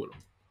cool with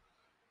them.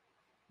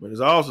 But there's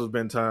also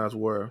been times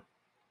where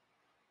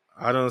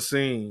I done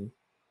seen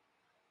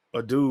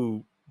a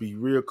dude be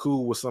real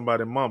cool with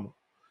somebody's mama.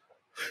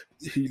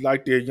 He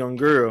liked that young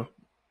girl,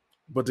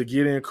 but to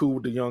get in cool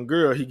with the young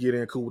girl, he get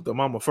in cool with the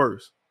mama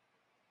first,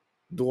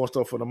 doing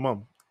stuff for the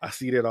mama. I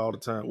see that all the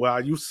time. Well, I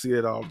used to see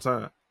it all the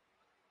time,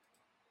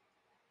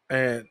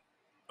 and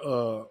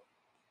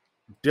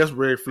that's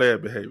red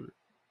flag behavior.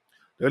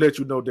 They let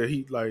you know that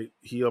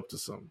he up to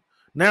something.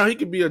 Now he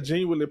could be a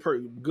genuinely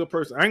good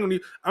person.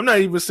 I'm not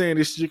even saying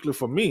this strictly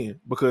for men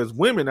because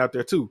women out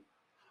there too.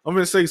 I'm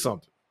gonna say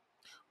something.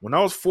 When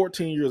I was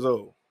 14 years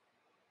old,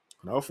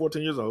 I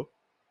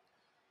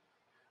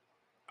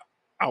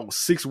was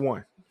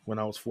 6'1" when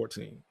I was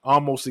 14.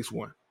 Almost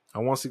 6'1". I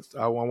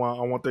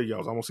want 30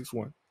 years. Almost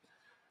 6'1".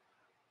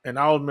 And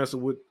I was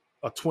messing with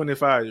a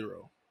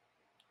 25-year-old.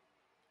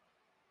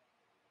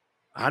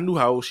 I knew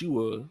how old she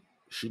was.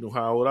 She knew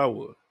how old I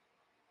was.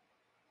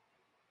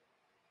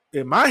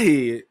 In my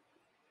head,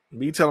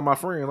 me telling my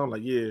friends, I'm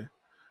like, yeah,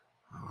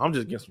 I'm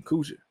just getting some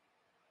coochie.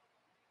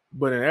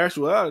 But in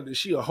actuality,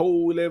 she a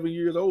whole 11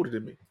 years older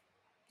than me.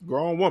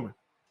 Grown woman.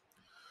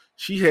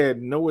 She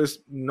had no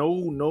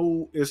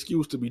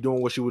excuse to be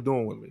doing what she was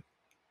doing with me.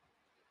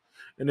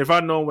 And if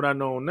I know what I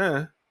know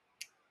now,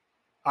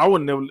 I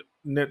would never.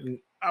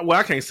 Well,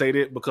 I can't say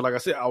that because, like I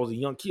said, I was a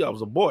young kid. I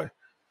was a boy,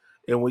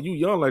 and when you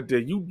young like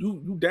that,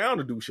 you down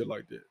to do shit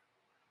like that.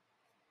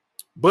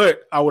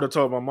 But I would have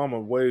told my mama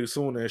way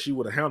sooner, and she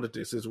would have handled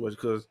this situation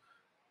because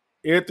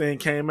everything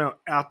came out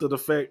after the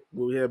fact.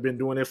 We had been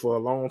doing it for a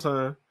long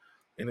time,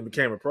 and it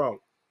became a problem.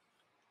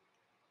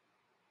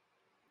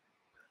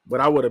 But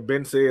I would have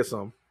been said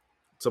something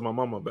to my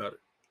mama about it.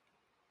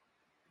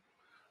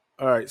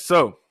 All right,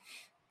 so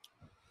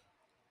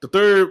the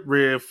third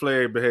red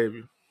flag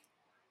behavior: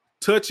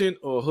 touching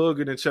or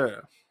hugging a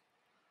child.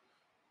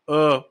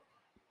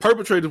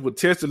 Perpetrators will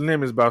test the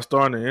limits by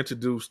starting to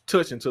introduce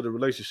touching to the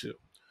relationship.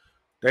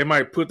 They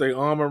might put their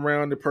arm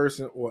around the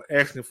person or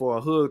asking for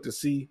a hug to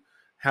see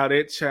how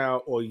that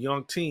child or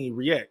young teen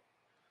react.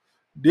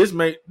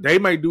 They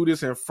may do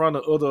this in front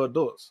of other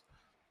adults.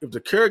 If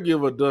the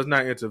caregiver does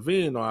not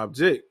intervene or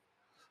object,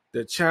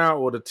 the child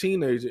or the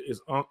teenager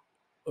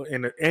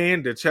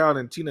and the child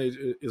and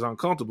teenager is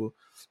uncomfortable.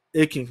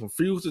 It can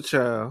confuse the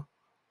child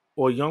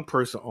or young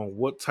person on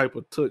what type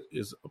of touch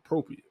is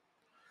appropriate.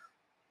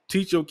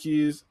 Teach your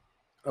kids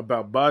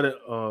about body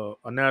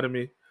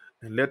anatomy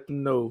and let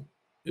them know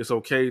it's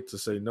okay to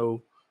say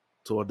no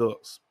to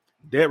adults.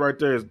 That right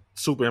there is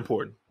super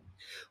important.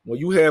 When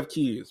you have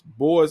kids,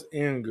 boys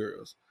and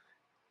girls,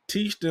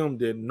 teach them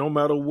that no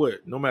matter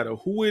what, no matter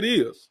who it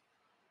is,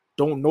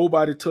 don't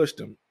nobody touch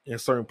them in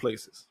certain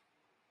places.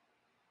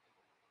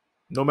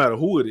 No matter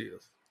who it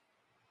is.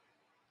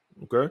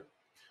 Okay,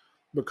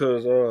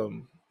 because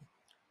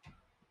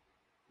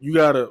you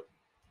gotta,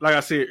 like I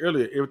said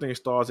earlier, everything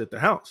starts at the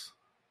house,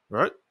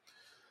 right?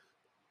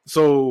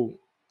 So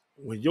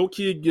when your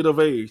kid get of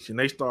age and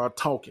they start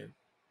talking,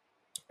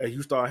 and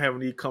you start having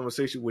these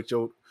conversations with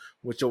your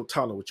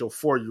toddler, with your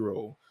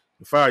 4-year-old,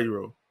 your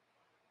 5-year-old,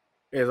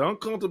 as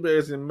uncomfortable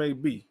as it may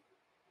be,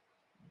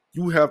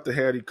 you have to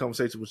have these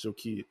conversations with your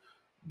kid.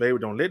 Baby,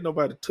 don't let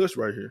nobody touch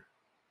right here.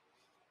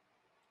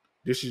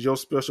 This is your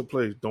special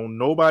place. Don't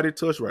nobody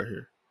touch right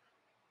here.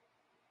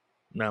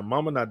 Now,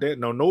 mama, not that.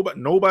 No,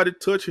 nobody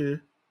touch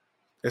here,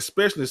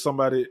 especially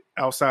somebody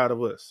outside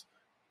of us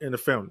in the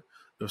family.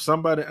 If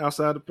somebody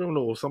outside the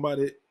family or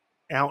somebody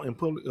out in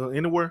public or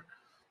anywhere,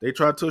 they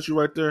try to touch you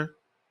right there,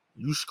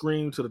 you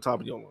scream to the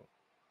top of your lungs.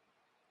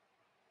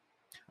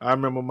 I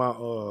remember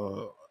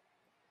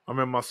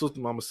my sister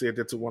mama said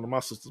that to one of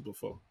my sisters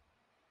before.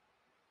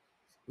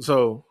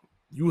 So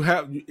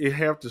it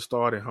have to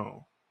start at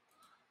home.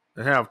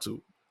 It have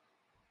to.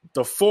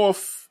 The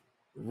fourth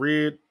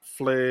red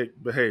flag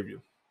behavior,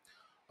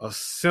 a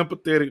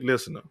sympathetic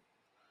listener.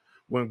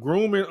 When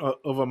grooming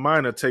of a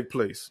minor take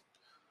place,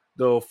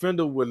 the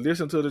offender will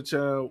listen to the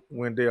child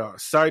when they are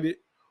excited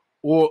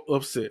or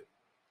upset.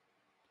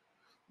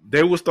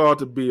 They will start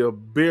to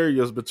build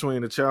barriers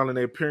between the child and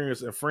their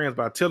parents and friends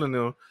by telling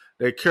them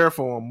they care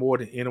for them more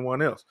than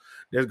anyone else.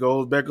 That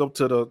goes back up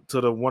to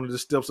the one of the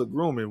steps of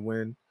grooming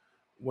when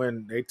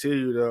they tell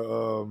you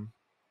that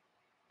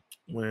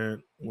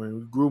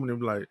when grooming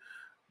them, like,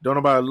 don't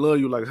nobody love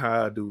you like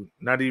how I do,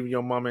 not even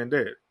your mom and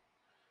dad.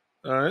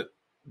 All right,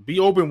 be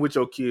open with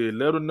your kid.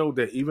 Let them know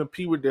that even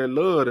people that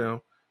love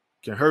them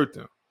can hurt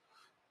them.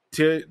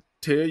 Tell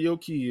your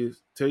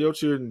kids, tell your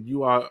children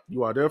you are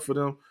there for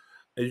them,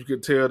 and you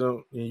can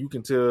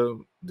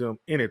tell them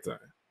anything.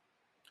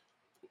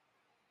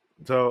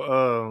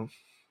 So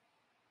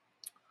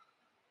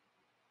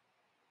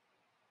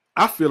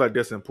I feel like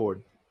that's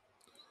important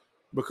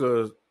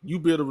because you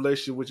build a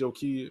relationship with your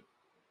kid.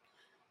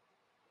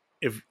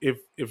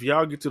 If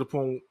y'all get to the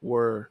point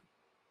where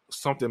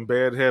something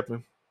bad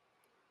happened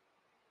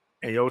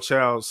and your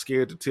child's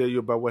scared to tell you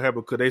about what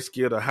happened because they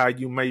scared of how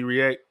you may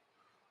react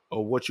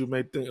or what you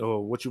may think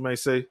or what you may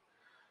say,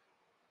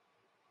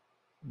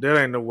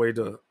 that ain't no way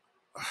to.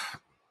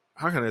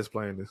 How can I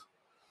explain this?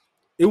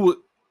 It would,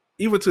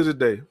 even to this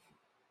day.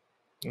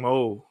 I'm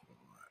old.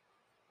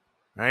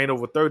 I ain't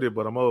over 30,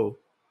 but I'm old.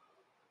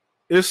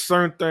 It's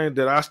certain things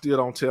that I still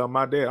don't tell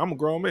my dad. I'm a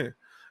grown man.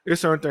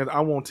 It's certain things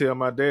I won't tell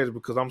my dad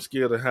because I'm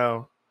scared of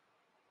how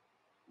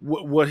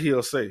what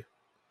he'll say.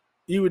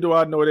 Even though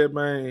I know that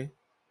man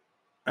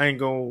ain't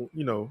gonna,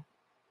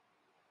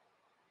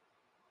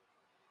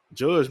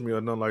 judge me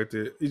or nothing like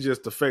that. It's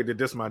just the fact that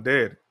that's my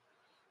dad.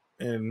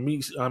 And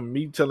me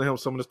telling him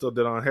some of the stuff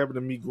that happened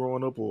to me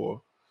growing up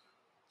or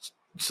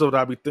so that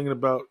I be thinking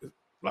about,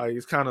 like,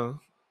 it's kind of,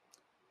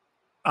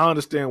 I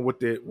understand uh what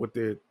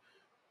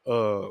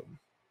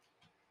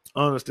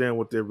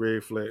that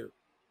red flag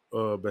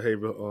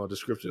behavior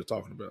description is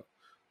talking about.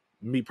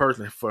 Me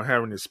personally, for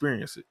having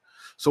experienced it.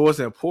 So it's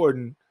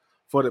important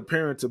for the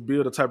parent to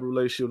build a type of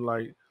relationship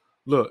like,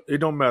 look, it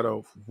don't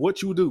matter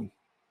what you do,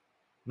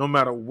 no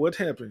matter what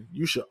happened,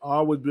 you should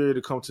always be able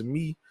to come to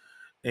me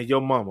and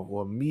your mama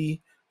or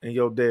me and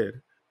your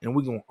dad. And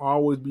we're gonna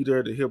always be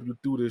there to help you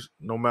through this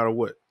no matter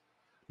what.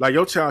 Like,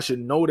 your child should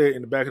know that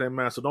in the back of their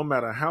mind. So no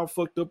matter how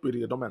fucked up it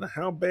is, no matter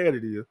how bad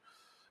it is,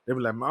 they be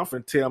like, I'm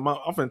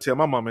finna tell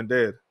my mom and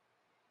dad.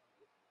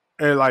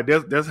 And like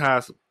that's how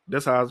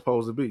it's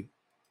supposed to be.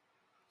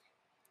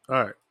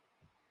 All right.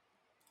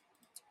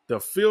 The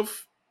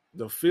fifth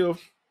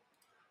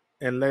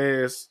and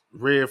last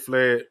red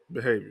flag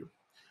behavior.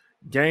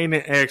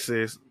 Gaining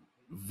access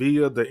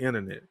via the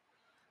internet.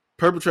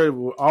 Perpetrators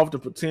will often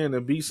pretend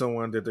to be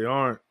someone that they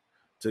aren't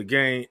to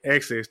gain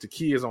access to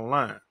kids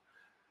online.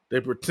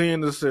 They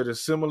pretend to set a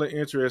similar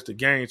interest to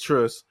gain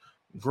trust,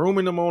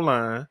 grooming them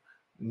online,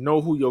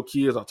 know who your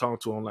kids are talking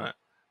to online.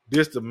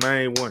 This the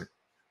main one.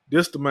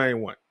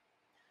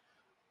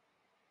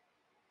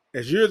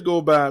 As years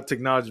go by,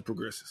 technology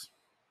progresses.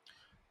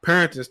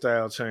 Parenting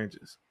style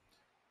changes.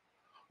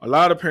 A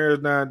lot of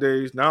parents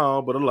nowadays, not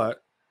all, but a lot,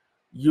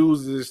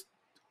 uses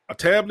a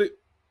tablet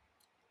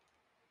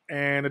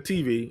and a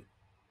TV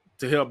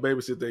to help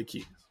babysit their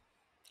kids.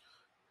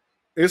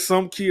 There's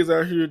some kids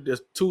out here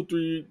that's 2,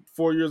 3,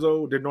 4 years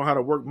old that know how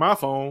to work my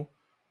phone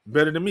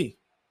better than me.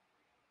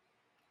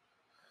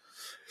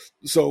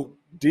 So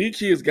these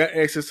kids got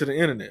access to the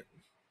internet.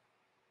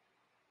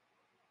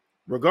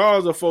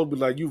 Regardless of folks be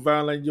like, you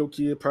violating your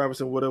kid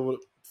privacy and whatever,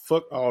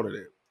 fuck all of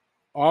that.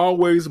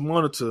 Always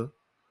monitor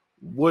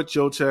what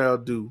your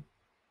child do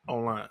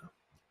online.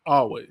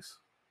 Always.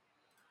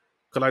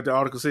 Because like the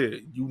article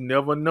said, you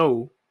never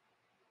know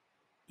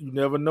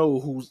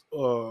who's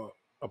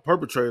a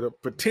perpetrator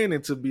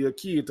pretending to be a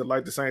kid to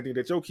like the same thing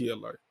that your kid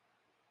like.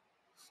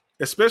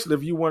 Especially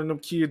if you one of them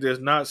kids that's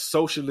not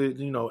socially,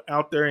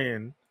 out there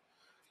and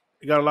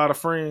you got a lot of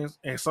friends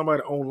and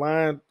somebody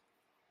online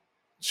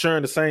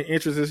sharing the same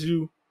interests as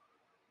you,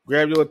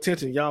 grab your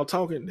attention, y'all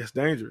talking, that's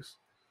dangerous.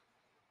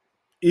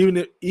 even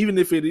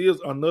if it is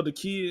another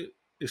kid,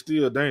 it's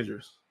still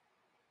dangerous.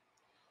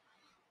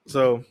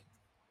 So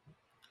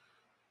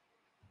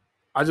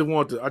I just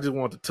want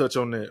to touch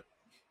on that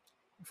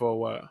for a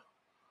while,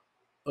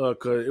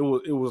 cause it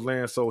was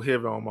laying so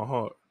heavy on my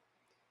heart.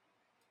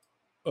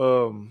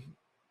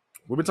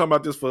 We've been talking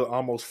about this for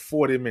almost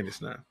 40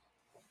 minutes now.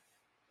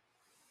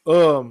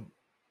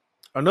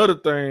 Another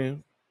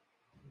thing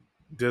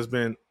that's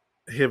been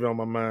heavy on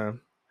my mind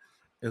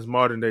is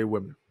modern day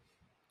women,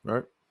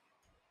 right?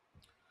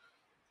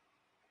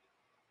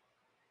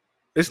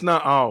 It's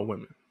not all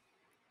women.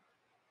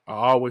 I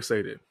always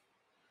say that.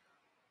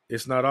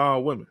 It's not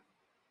all women.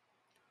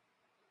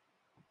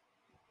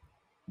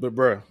 But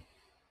bruh,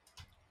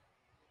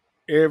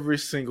 every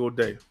single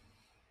day,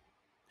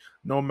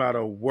 no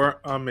matter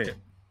where I'm at,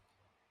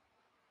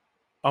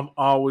 I'm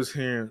always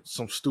hearing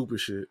some stupid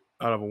shit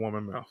out of a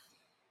woman's mouth.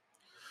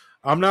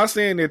 I'm not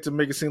saying that to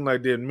make it seem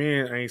like that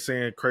men ain't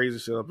saying crazy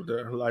shit up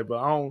there, like, but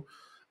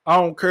I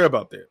don't care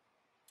about that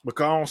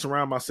because I don't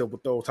surround myself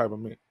with those type of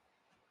men.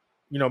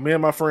 You know, me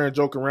and my friend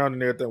joke around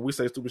and everything. We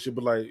say stupid shit,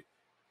 but like,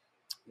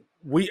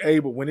 we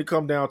able when it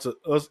come down to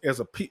us as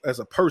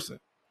a person,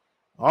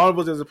 all of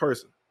us as a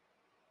person,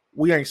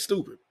 we ain't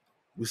stupid.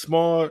 We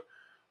smart.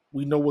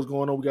 We know what's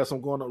going on. We got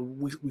something going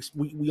on.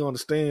 We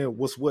understand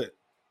what's what.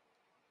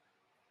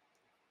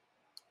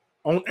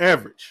 On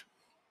average,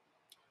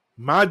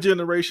 my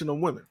generation of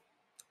women,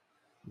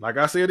 like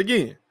I said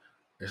again,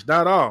 it's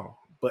not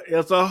all, but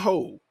as a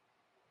whole,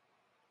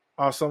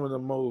 are some of the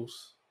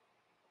most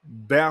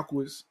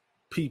backwards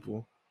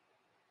people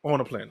on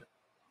the planet.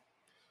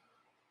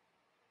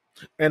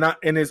 And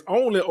it's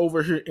only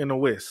over here in the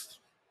West.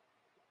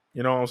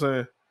 You know what I'm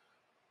saying?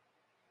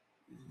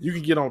 You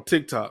can get on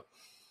TikTok,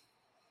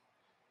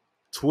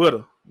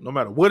 Twitter, no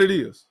matter what it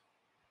is.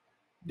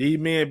 These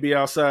men be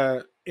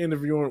outside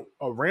interviewing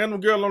a random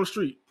girl on the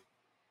street.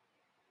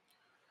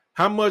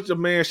 How much a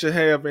man should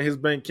have in his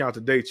bank account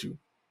to date you?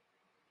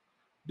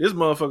 This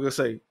motherfucker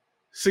say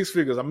 6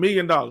 figures, $1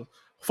 million, $400,000,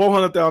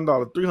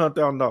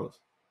 $300,000.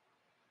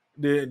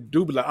 Then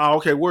dude be like, oh,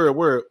 okay,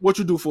 word. What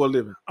you do for a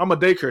living? I'm a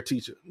daycare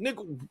teacher.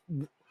 Nigga,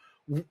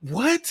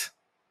 what?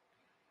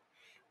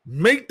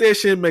 Make that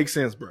shit make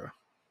sense, bro.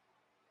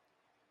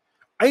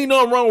 Ain't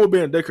nothing wrong with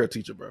being a daycare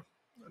teacher, bro.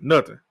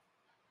 Nothing.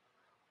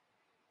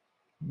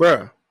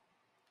 Bro,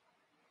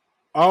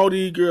 all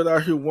these girls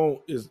out here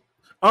want is,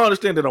 I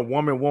understand that a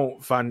woman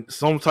won't find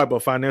some type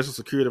of financial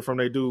security from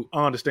they dude.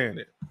 I understand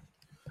that.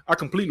 I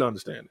completely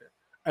understand that.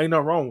 Ain't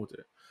nothing wrong with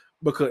it.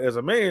 Because as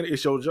a man,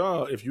 it's your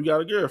job. If you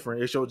got a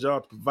girlfriend, it's your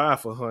job to provide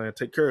for her and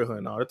take care of her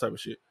and all that type of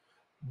shit.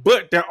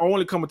 But that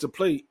only come into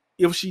play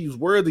if she's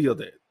worthy of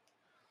that.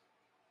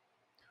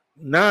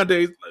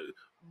 Nowadays,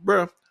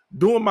 bro,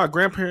 during my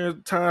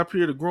grandparents' time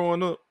period of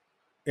growing up,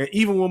 and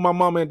even when my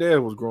mom and dad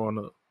was growing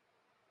up,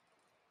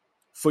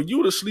 for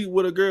you to sleep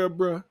with a girl,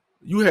 bro,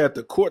 you had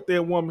to court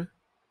that woman.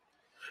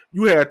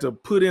 You had to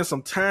put in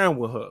some time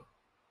with her,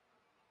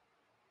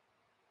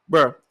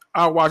 bro.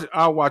 I was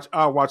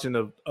watching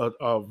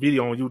a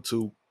video on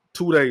YouTube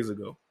 2 days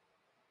ago.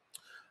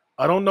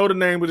 I don't know the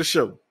name of the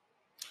show,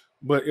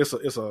 but it's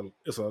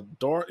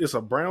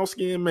a brown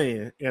skinned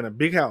man in a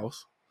big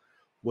house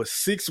with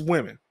 6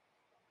 women.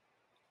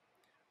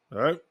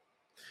 All right,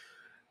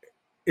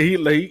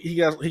 he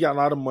got a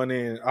lot of money,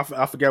 and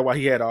I forgot why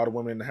he had all the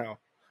women in the house,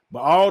 but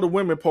all the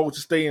women supposed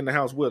to stay in the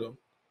house with him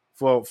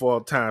for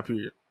a time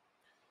period.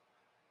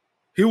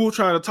 He was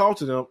trying to talk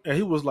to them, and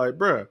he was like,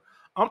 "Bruh,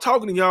 I'm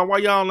talking to y'all. Why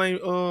y'all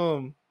ain't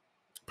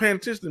paying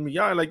attention to me?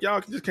 Y'all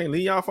just can't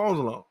leave y'all phones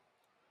alone,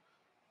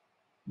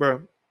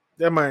 bruh."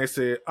 That man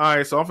said, "All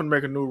right, so I'm finna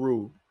make a new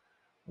rule.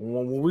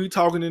 When we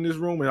talking in this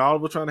room and all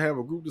of us trying to have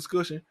a group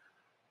discussion,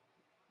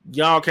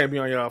 y'all can't be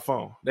on y'all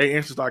phone." They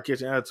instantly start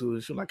catching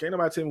attitude. She was like, "Ain't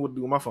nobody tell me what to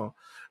do with my phone."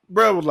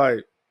 Bruh was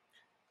like,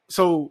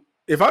 "So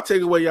if I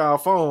take away y'all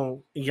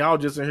phone and y'all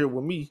just in here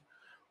with me,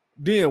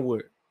 then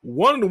what?"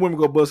 One of the women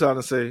go bust out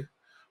and say,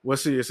 "Well,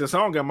 see, since I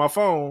don't got my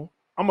phone,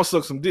 I'm gonna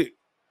suck some dick."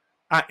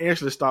 I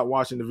actually stopped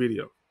watching the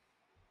video.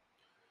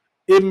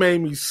 It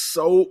made me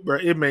so, bro.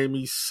 It made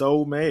me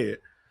so mad,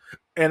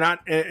 and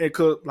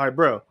cause like,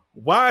 bro,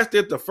 why is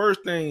that the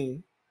first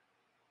thing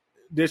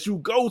that you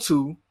go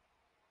to?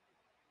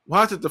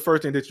 Why is it the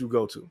first thing that you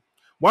go to?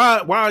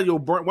 Why your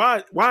brain?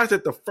 Why is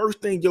that the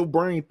first thing your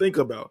brain think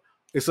about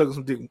is sucking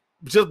some dick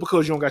just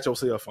because you don't got your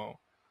cell phone?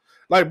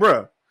 Like,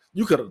 bro,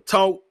 you could have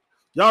talked.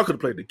 Y'all could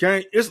have played the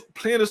game. It's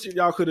plenty of shit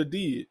y'all could have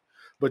did.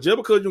 But just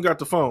because you got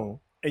the phone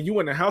and you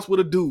in the house with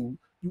a dude,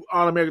 you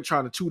automatically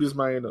trying to chew this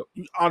man up.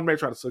 You automatically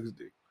trying to suck his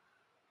dick.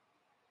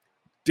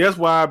 That's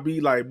why I be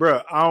like,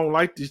 bro, I don't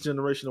like this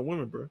generation of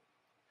women, bro.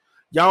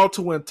 Y'all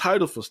too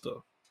entitled for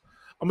stuff.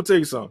 I'm gonna tell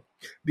you something.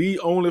 These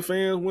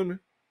OnlyFans women,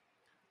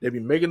 they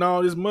be making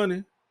all this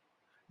money.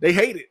 They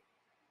hate it.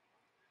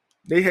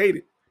 They hate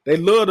it. They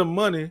love the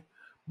money,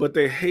 but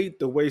they hate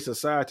the way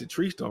society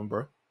treats them,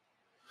 bro.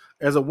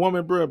 As a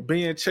woman, bro,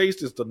 being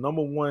chaste is the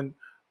number one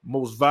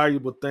most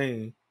valuable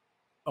thing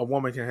a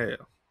woman can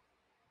have.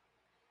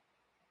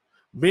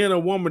 Being a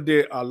woman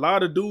that a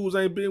lot of dudes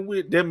ain't been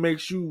with, that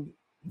makes you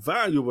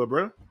valuable,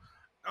 bro.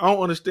 I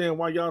don't understand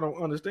why y'all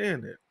don't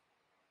understand that.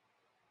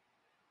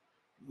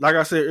 Like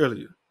I said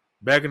earlier,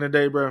 back in the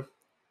day, bro,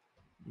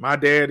 my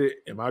dad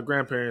and my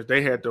grandparents,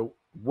 they had to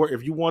work.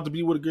 If you wanted to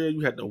be with a girl,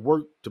 you had to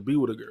work to be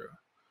with a girl.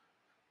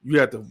 You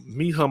had to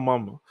meet her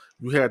mama.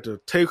 You had to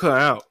take her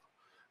out.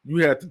 You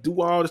had to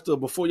do all this stuff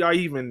before y'all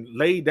even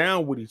lay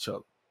down with each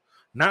other.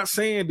 Not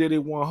saying that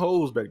it wasn't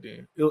hoes back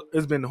then.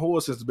 It's been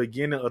hoes since the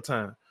beginning of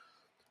time.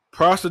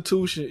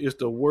 Prostitution is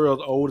the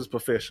world's oldest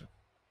profession.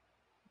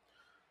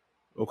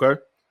 Okay?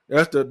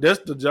 That's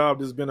the job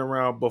that's been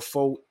around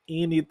before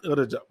any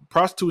other job.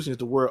 Prostitution is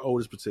the world's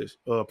oldest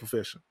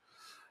profession.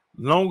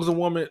 Long as a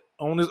woman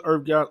on this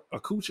earth got a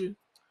coochie,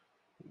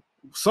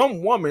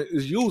 some woman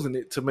is using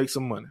it to make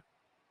some money,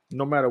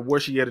 no matter where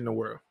she at in the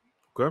world.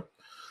 Okay?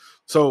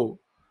 So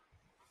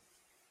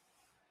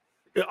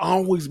it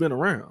always been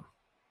around.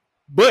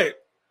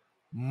 But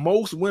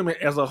most women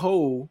as a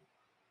whole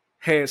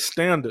had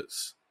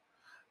standards.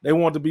 They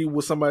wanted to be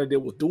with somebody that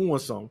was doing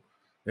something.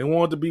 They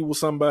wanted to be with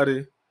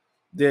somebody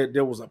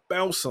that was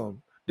about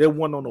something. They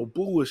wasn't on no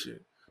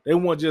bullshit. They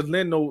weren't just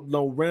letting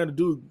no random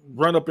dude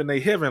run up in their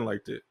heaven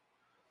like that.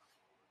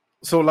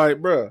 So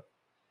like, bruh,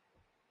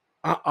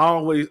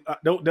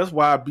 that's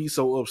why I be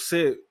so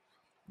upset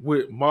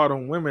with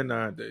modern women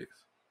nowadays.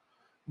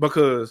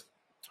 Because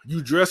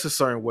you dress a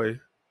certain way.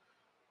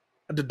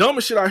 The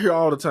dumbest shit I hear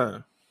all the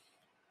time.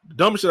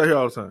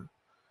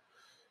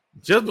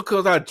 Just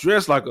because I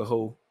dress like a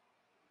hoe,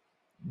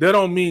 that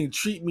don't mean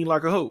treat me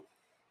like a hoe.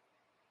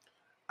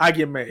 I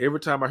get mad every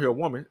time I hear a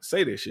woman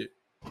say that shit.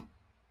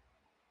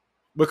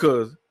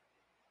 Because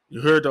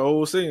you heard the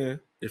old saying,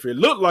 if it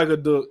look like a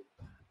duck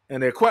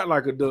and it quack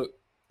like a duck,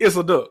 it's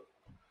a duck.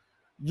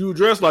 You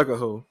dress like a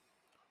hoe.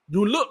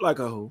 You look like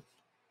a hoe.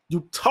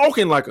 You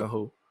talking like a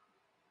hoe.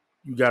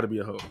 You got to be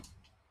a hoe.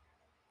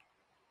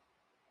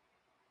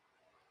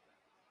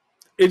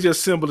 It's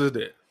just simple as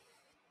that.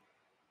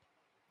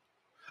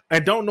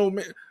 And don't know,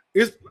 man.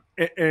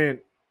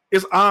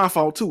 It's our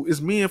fault too.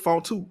 It's men's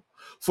fault too.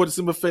 For the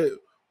simple fact,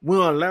 we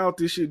allowed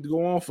this shit to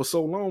go on for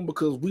so long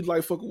because we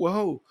like fucking with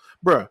hoes.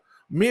 Bruh,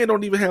 men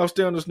don't even have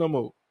standards no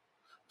more.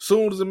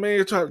 Soon as a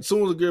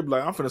girl be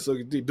like, I'm finna suck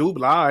your dick, dude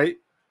be like,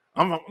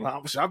 all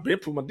right, I've been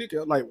putting my dick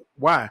out. Like,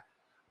 why?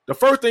 The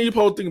first thing you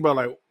supposed to think about,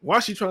 like, why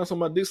she trying to suck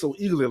my dick so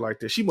eagerly like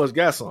that? She must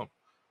got something.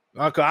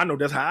 Cause I know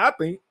that's how I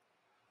think.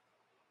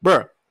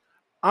 Bruh,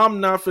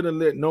 I'm not finna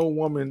let no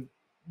woman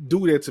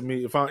do that to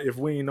me if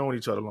we ain't known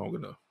each other long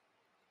enough.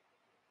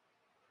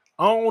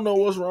 I don't know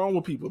what's wrong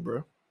with people,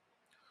 bro.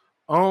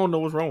 I don't know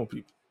what's wrong with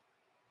people.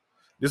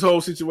 This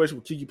whole situation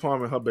with Keke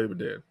Palmer and her baby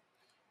dad.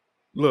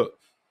 Look,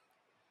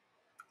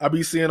 I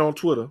be seeing on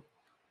Twitter,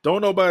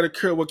 don't nobody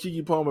care what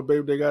Keke Palmer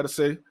baby they got to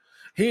say.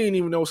 He ain't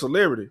even no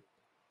celebrity.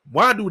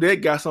 Why do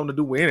that got something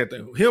to do with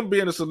anything? Him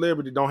being a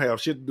celebrity don't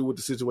have shit to do with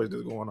the situation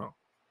that's going on.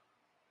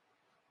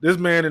 This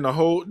woman in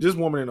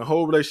a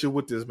whole relationship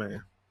with this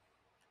man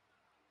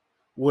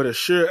with a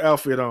shirt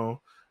outfit on,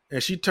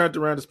 and she turned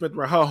around and spent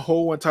around her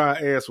whole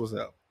entire ass was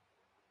out.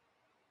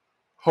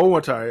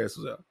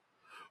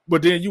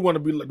 But then you want to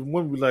be like the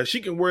woman be like, she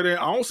can wear that.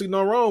 I don't see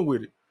nothing wrong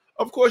with it.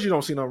 Of course you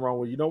don't see nothing wrong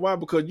with it. You know why?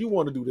 Because you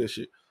want to do that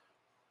shit.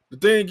 The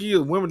thing is,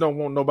 women don't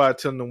want nobody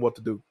telling them what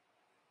to do.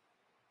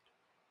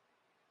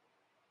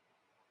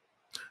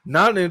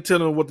 Not in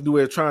telling them what to do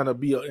as trying to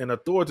be an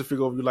authority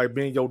figure over you, like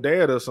being your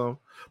dad or something.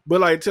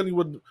 But like telling you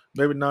what,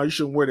 maybe now you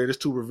shouldn't wear that. It's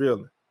too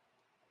revealing.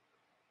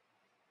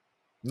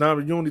 Now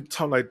you don't need to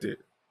talk like that.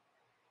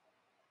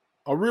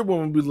 A real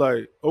woman be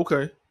like,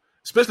 okay.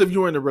 Especially if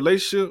you're in a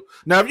relationship.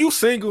 Now, if you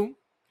single,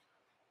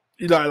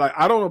 you like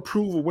I don't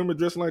approve of women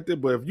dressing like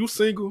that, but if you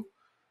single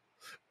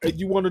and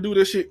you want to do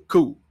this shit,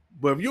 cool.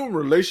 But if you're in a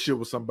relationship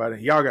with somebody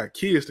and y'all got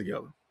kids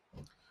together,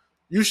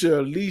 you should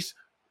at least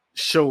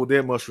show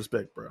that much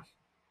respect, bro.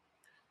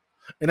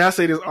 And I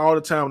say this all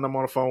the time when I'm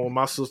on the phone with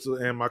my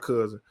sister and my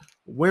cousin.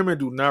 Women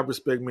do not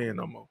respect men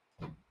no more.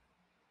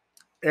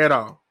 At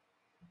all.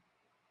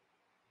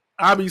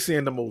 I be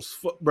saying the most,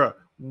 bro.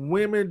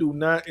 Women do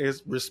not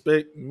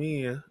respect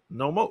men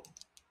no more.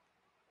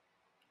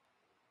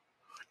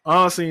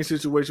 I've seen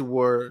situations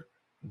where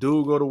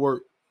dude go to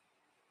work,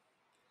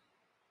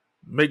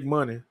 make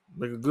money,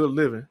 make a good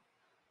living,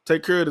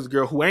 take care of this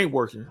girl who ain't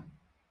working,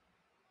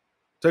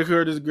 take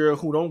care of this girl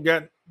who don't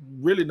got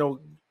really no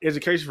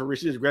education for rich.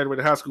 She just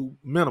graduated high school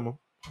minimum.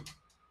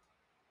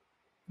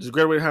 Just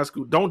graduated high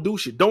school, don't do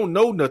shit, don't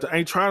know nothing,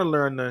 ain't trying to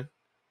learn nothing.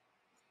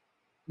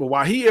 But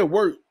while he at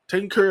work,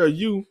 taking care of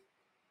you,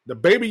 the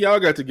baby y'all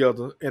got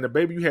together, and the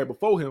baby you had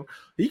before him,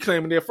 he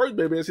claiming that first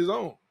baby as his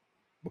own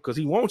because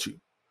he wants you.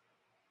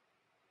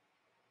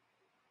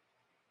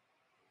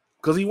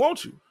 Because he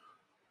wants you.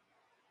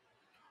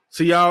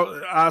 See, y'all,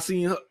 I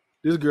seen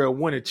this girl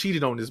went and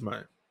cheated on this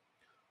man.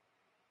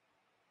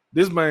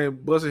 This man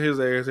busting his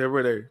ass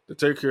every day to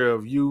take care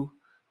of you,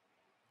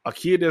 a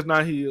kid that's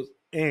not his,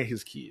 and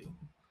his kid.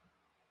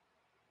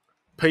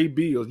 Pay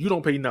bills. You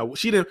don't pay now.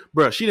 She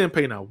didn't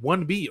pay now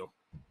one bill.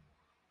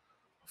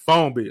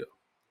 Phone bill,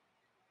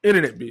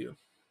 internet bill,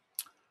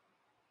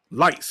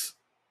 lights,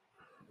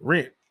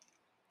 rent,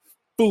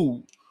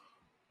 food,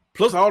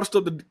 plus all the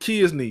stuff that the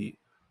kids need,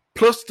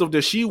 plus stuff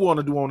that she want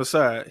to do on the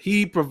side.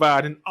 He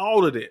providing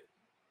all of that.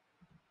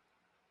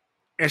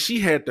 And she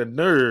had the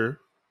nerve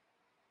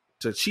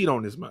to cheat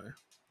on this man.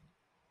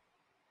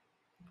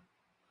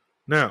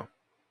 Now,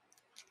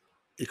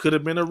 it could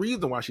have been a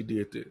reason why she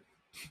did that.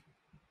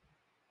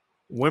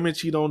 Women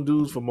cheat on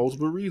dudes for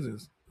multiple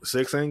reasons.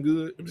 Sex ain't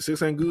good. If the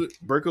sex ain't good,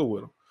 break up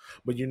with him.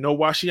 But you know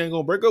why she ain't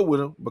gonna break up with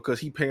him? Because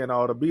he paying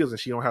all the bills and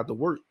she don't have to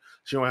work.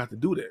 She don't have to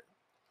do that.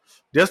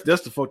 That's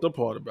the fucked up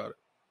part about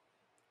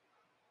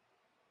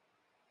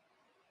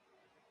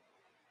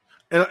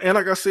it. And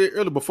like I said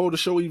earlier, before the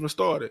show even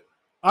started,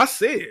 I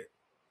said,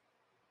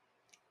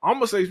 I'm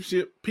gonna say some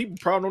shit people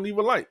probably don't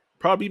even like.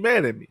 Probably be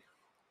mad at me.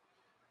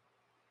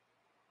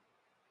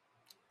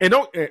 And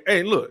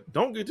hey, look,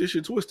 don't get this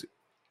shit twisted.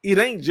 It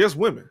ain't just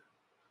women.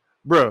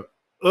 Bruh,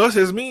 us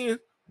as men,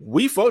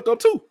 we fucked up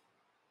too.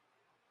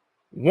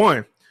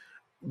 One,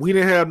 we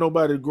didn't have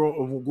nobody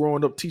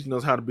growing up teaching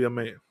us how to be a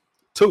man.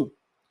 Two,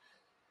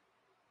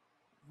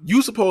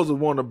 you supposed to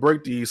want to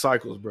break these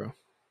cycles, bro.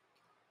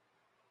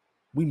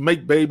 We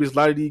make babies,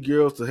 lie to these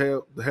girls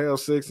to have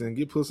sex and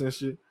get pussy and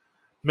shit.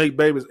 Make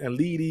babies and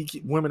leave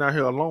these women out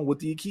here alone with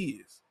these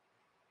kids.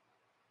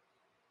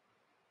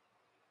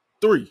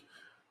 Three,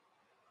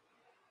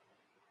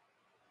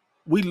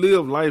 we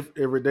live life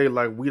every day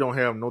like we don't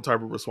have no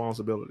type of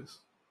responsibilities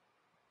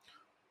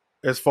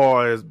as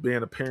far as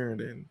being a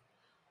parent and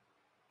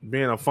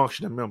being a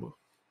functioning member.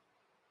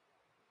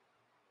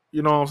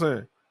 You know what I'm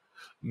saying?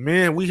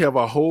 Man, we have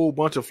a whole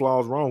bunch of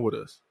flaws wrong with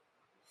us.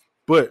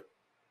 But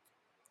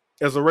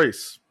as a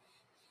race,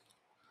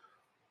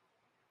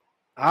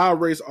 our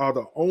race are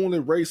the only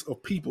race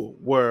of people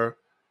where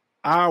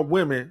our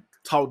women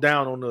talk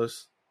down on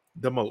us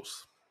the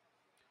most.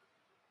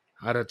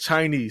 Out of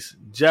Chinese,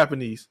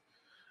 Japanese,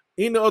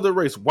 any other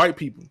race, white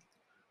people,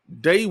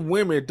 they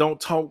women don't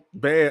talk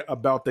bad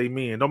about their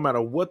men, no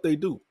matter what they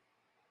do.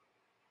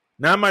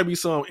 Now, it might be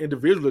some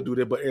individual that do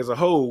that, but as a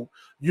whole,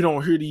 you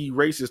don't hear these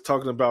races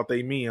talking about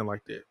their men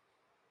like that.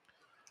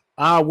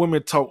 Our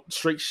women talk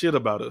straight shit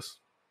about us.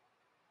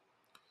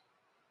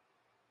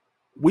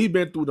 We've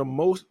been through the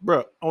most,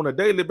 bro, on a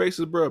daily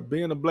basis, bro.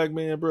 Being a black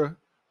man, bro,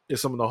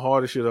 is some of the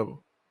hardest shit ever.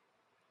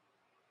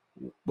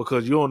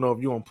 Because you don't know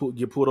if you're going to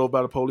get pulled over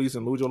by the police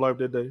and lose your life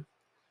that day.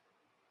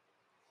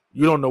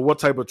 You don't know what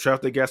type of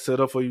trap they got set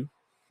up for you.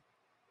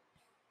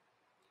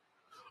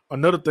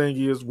 Another thing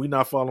is we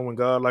not following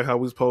God like how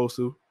we supposed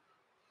to.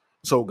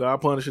 So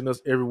God punishing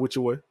us every which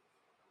way.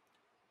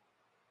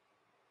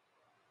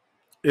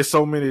 It's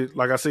so many,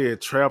 like I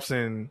said, traps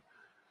and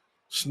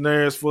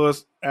snares for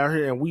us out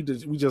here, and we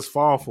just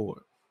fall for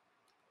it.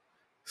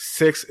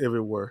 Sex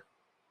everywhere,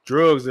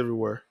 drugs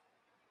everywhere,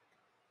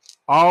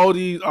 all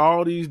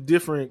these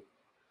different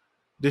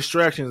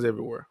distractions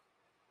everywhere.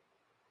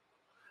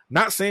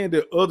 Not saying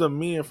that other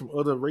men from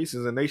other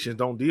races and nations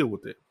don't deal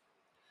with it,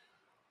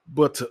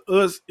 but to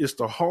us, it's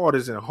the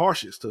hardest and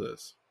harshest to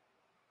us.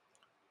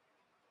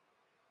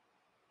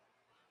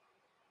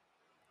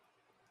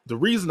 The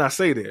reason I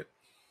say that,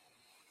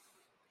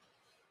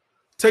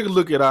 take a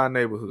look at our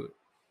neighborhood.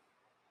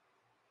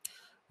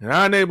 In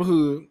our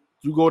neighborhood,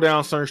 you go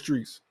down certain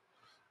streets.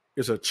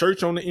 It's a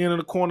church on the end of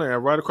the corner,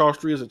 and right across the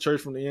street is a church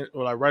from the end,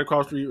 or like right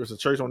across the street is a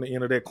church on the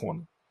end of that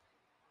corner.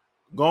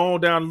 Go on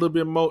down a little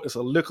bit more, it's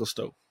a liquor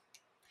store.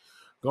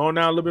 Going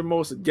down a little bit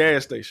more, it's a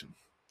gas station.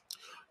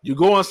 You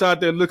go inside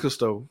that liquor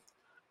store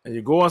and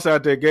you go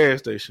inside that gas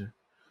station,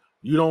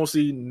 you don't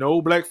see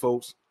no black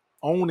folks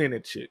owning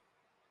that shit.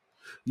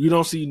 You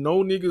don't see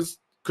no niggas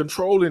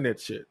controlling that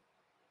shit.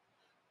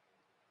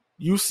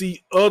 You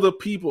see other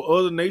people,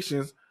 other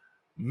nations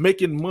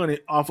making money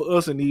off of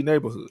us in these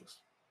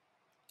neighborhoods.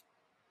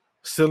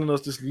 Selling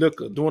us this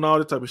liquor, doing all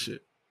this type of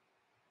shit.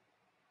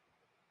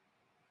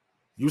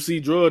 You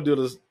see drug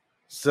dealers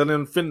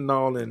selling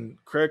fentanyl and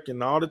crack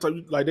and all the type,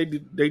 like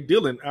they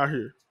dealing out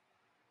here.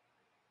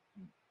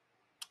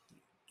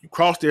 You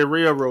cross that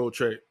railroad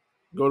track,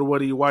 go to where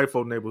these white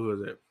folk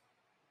neighborhoods at.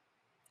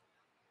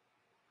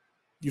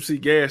 You see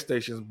gas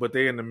stations, but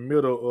they're in the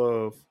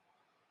middle of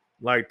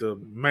like the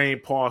main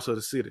parts of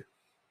the city.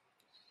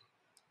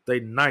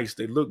 They nice,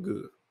 they look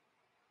good.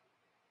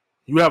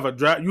 You have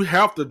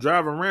to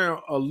drive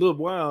around a little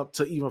while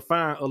to even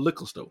find a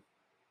liquor store.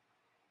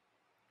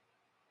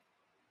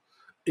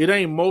 It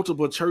ain't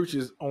multiple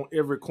churches on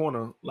every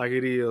corner like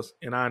it is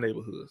in our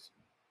neighborhoods.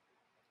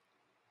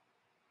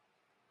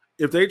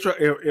 If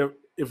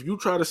you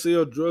try to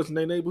sell drugs in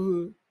their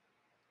neighborhood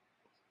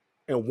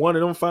and one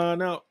of them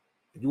find out,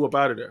 you up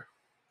out of there.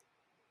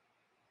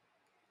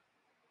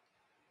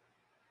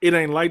 It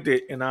ain't like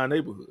that in our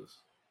neighborhoods.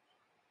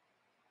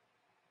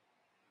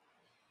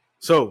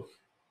 So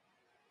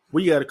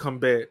we got to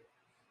combat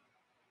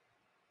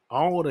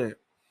all that,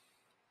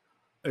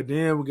 and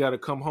then we got to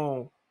come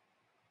home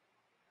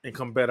and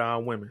combat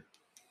our women.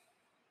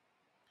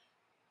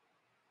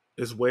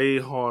 It's way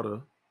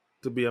harder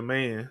to be a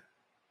man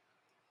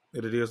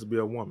than it is to be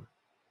a woman.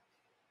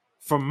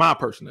 From my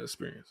personal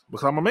experience,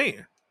 because I'm a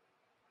man.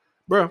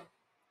 Bro,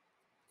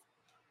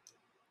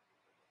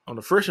 On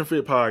the Fresh and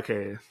Fit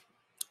podcast,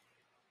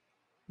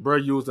 bro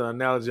used an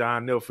analogy I'll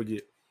never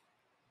forget.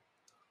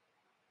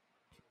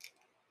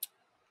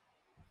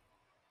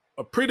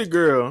 A pretty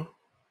girl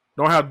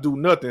don't have to do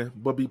nothing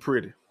but be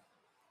pretty.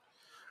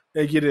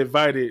 They get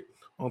invited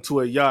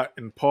onto a yacht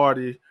and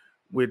party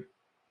with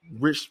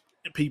rich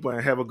people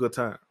and have a good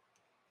time.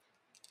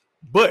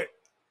 But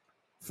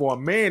for a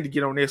man to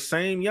get on that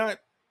same yacht,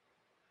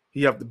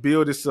 he have to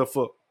build himself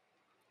up.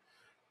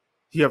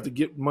 He have to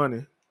get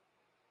money.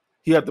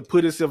 He have to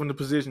put himself in the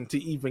position to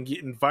even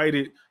get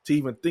invited, to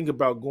even think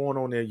about going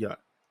on that yacht.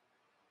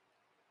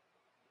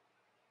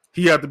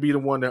 He have to be the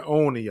one that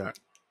own the yacht.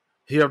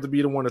 He have to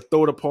be the one to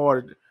throw the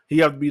party. He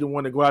have to be the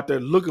one to go out there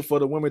looking for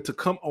the women to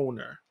come on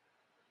there.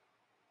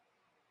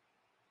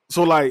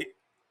 So like,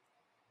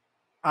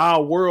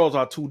 our worlds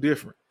are too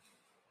different.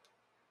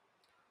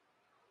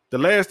 The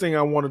last thing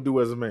I want to do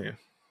as a man,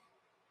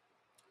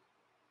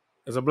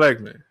 as a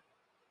black man,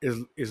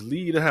 is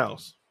leave the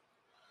house,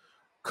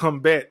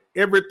 combat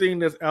everything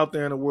that's out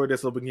there in the world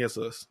that's up against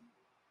us,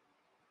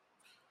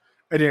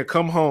 and then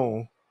come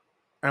home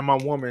and my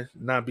woman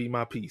not be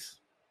my peace,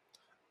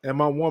 and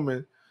my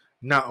woman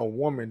not a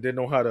woman that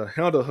know how to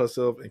handle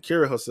herself and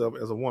carry herself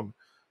as a woman,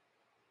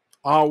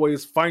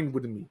 always fighting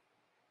with me.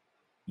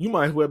 You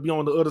might as well be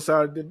on the other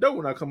side of the door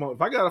when I come home.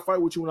 If I got to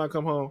fight with you when I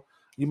come home,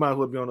 you might as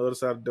well be on the other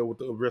side of the door with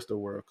the rest of the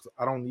world, because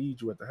I don't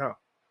need you at the house.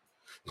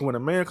 Because when a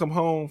man come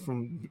home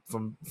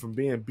from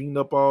being beaten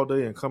up all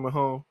day and coming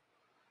home,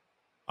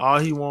 all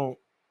he want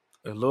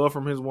is love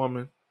from his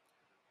woman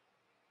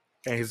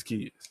and his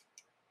kids.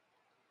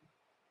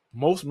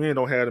 Most men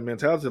don't have the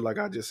mentality like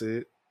I just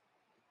said,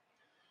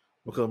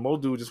 because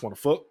most dudes just want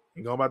to fuck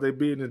and go about their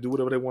business and do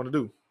whatever they want to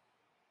do.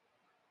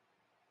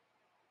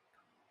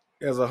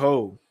 As a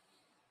whole,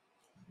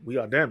 we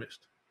are damaged.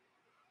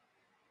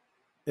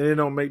 And it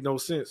don't make no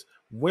sense.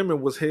 Women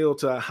was held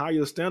to a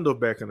higher standard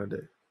back in the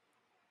day.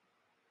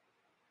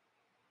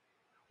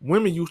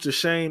 Women used to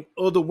shame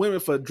other women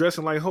for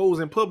dressing like hoes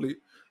in public.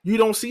 You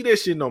don't see that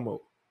shit no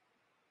more.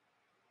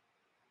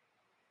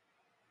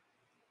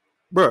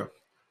 Bruh,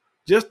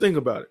 just think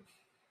about it.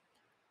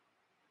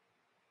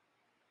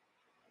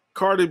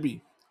 Cardi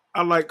B.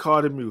 I like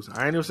Cardi music.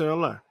 I ain't never saying a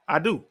lie. I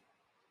do.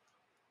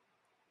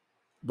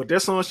 But that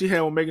song she had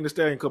with Megan Thee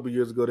Stallion a couple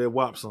years ago, that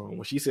WAP song,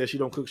 when she said she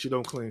don't cook, she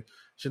don't clean,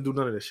 she didn't do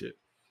none of that shit.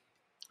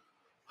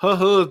 Her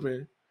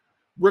husband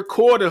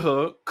recorded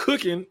her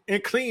cooking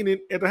and cleaning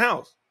at the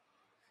house.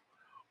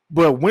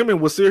 But women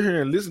would sit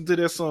here and listen to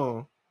that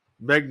song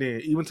back then,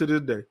 even to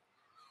this day,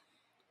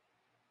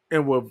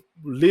 and will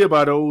live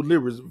by the old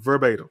lyrics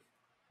verbatim.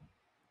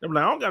 They're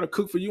like, I don't got to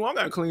cook for you. I don't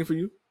got to clean for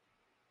you.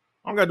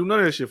 I don't got to do none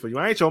of that shit for you.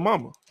 I ain't your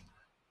mama.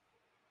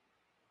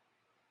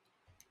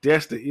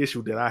 That's the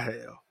issue that I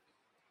have.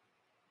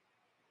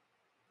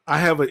 I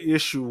have an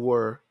issue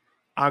where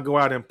I go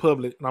out in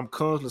public and I'm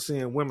constantly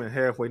seeing women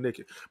halfway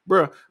naked.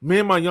 Bruh, me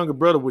and my younger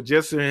brother were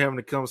just sitting having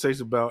a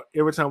conversation about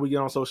every time we get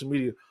on social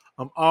media,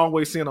 I'm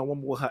always seeing a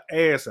woman with her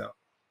ass out.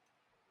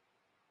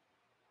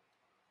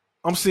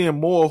 I'm seeing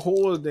more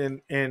whores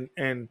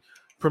and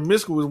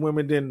promiscuous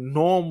women than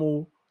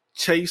normal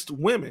chaste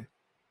women.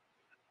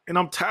 And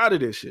I'm tired of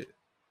this shit.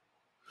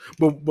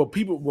 But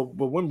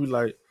women be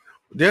like,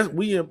 that's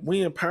we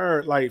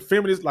empowered, like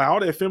feminists, like all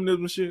that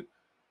feminism shit.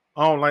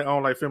 I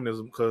don't like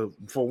feminism because,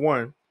 for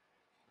one,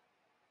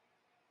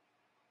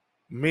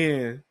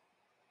 men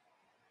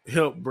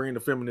help bring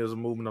the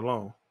feminism movement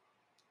along.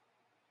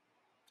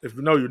 If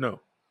you know, you know.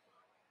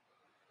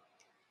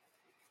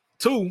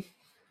 Two,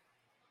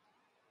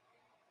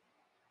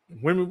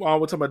 women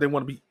always talk about they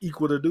want to be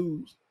equal to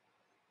dudes,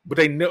 but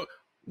they know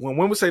when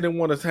women say they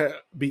want to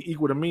be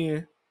equal to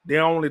men,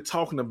 they're only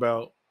talking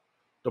about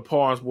the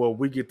parts where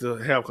we get to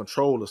have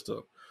control of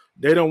stuff.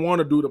 They don't want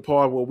to do the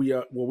part where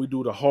we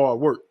do the hard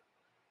work.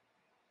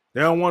 They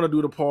don't want to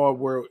do the part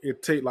where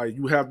it take, like,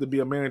 you have to be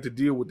a man to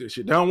deal with this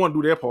shit. They don't want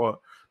to do that part.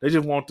 They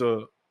just want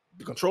the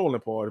controlling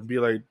part and be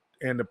like,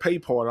 and the pay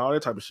part and all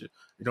that type of shit.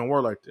 It don't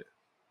work like that.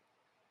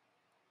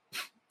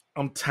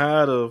 I'm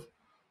tired of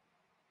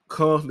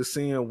constantly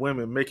seeing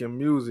women making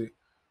music,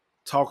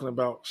 talking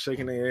about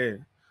shaking their ass,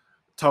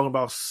 talking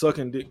about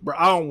sucking dick. Bro,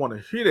 I don't want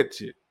to hear that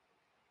shit.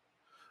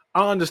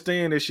 I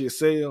understand that shit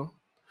sell.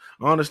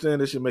 I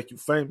understand that shit make you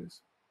famous.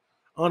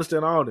 I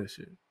understand all that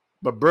shit.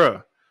 But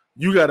bruh,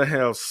 you gotta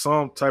have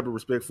some type of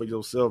respect for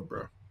yourself,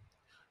 bro.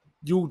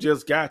 You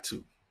just got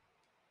to.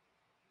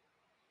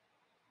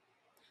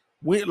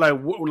 Where's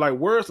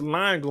the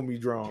line gonna be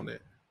drawn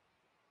at?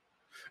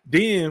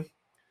 Then,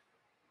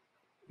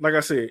 like I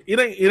said, it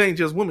ain't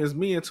just women, it's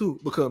men too.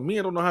 Because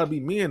men don't know how to be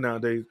men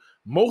nowadays.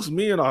 Most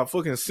men are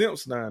fucking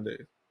simps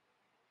nowadays.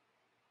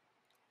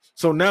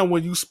 So now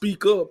when you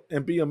speak up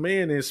and be a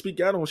man and speak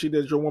out on shit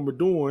that your woman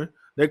doing,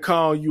 they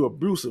call you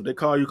abusive. They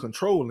call you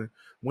controlling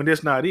when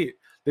that's not it.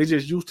 They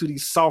just used to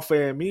these soft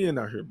ass men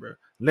out here, bro.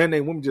 Letting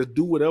their women just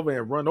do whatever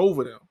and run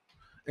over them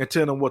and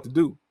tell them what to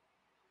do.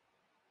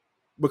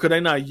 Because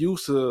they're not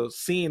used to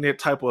seeing that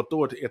type of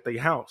authority at their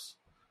house.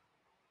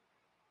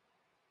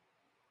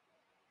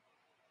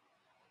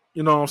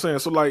 You know what I'm saying?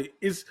 So like,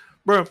 it's,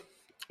 bro,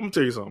 I'm gonna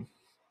tell you something.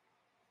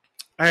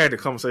 I had a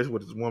conversation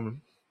with this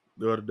woman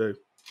the other day.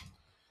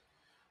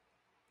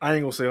 I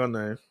ain't gonna say her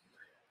name.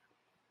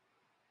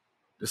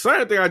 The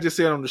same thing I just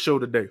said on the show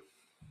today,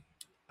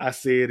 I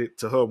said it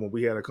to her when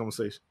we had a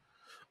conversation.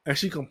 And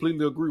she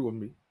completely agreed with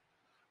me.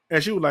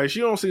 And she was like,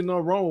 she don't see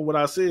nothing wrong with what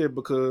I said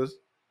because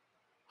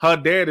her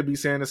daddy be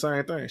saying the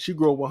same thing. She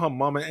grew up with her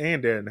mama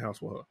and dad in the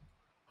house with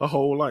her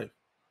whole life.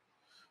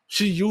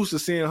 She used to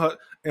seeing her,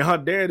 and her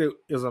daddy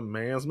is a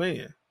man's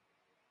man.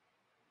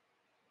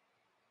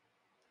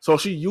 So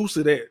she used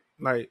to that.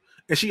 Like,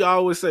 and she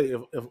always say,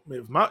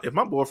 if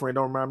my boyfriend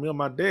don't remind me of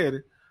my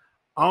daddy,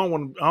 I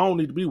don't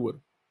need to be with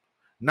him.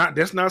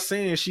 That's not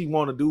saying she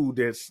want a dude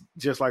that's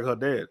just like her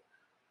dad.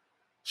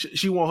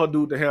 She want her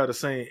dude to have the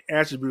same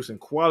attributes and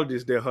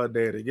qualities that her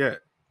daddy got.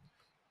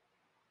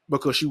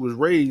 Because she was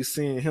raised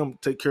seeing him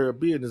take care of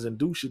business and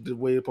do shit the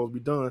way it's supposed to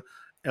be done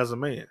as a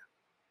man.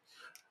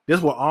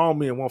 That's what all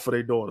men want for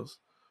their daughters.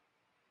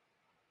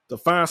 To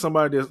find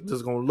somebody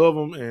that's going to love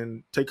them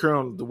and take care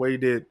of them the way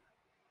that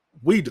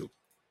we do.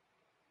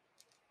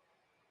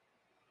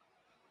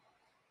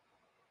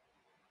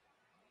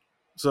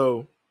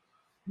 So,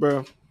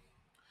 bro,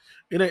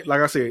 it ain't,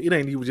 like I said, it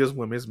ain't even just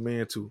women, it's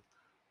men too.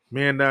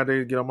 Men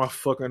nowadays get on my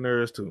fucking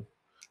nerves too.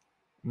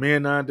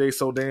 Men nowadays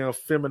so damn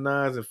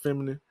feminized and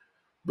feminine.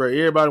 Bro,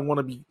 everybody want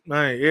to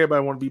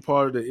be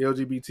part of the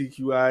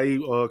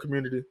LGBTQIA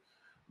community.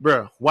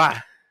 Bro,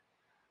 why?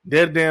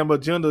 That damn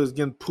agenda is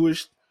getting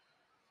pushed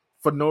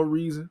for no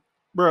reason.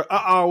 Bro,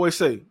 I always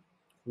say,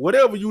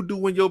 whatever you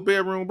do in your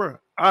bedroom, bro,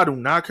 I do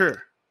not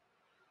care.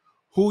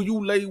 Who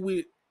you lay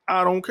with,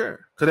 I don't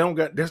care. Cause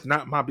that's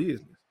not my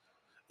business.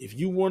 If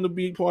you want to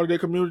be part of that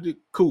community,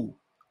 cool.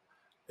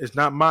 It's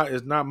not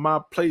my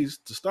place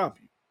to stop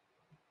you.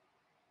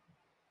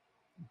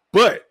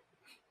 But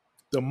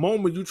the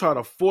moment you try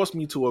to force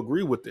me to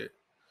agree with it,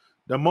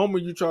 the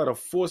moment you try to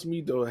force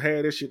me to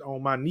have that shit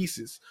on my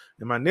nieces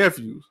and my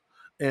nephews,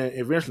 and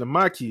eventually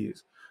my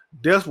kids,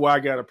 that's why I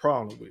got a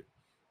problem with.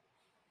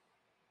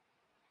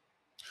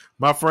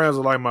 My friends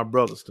are like my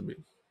brothers to me.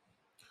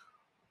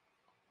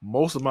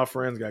 Most of my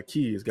friends got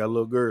kids, got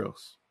little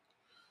girls,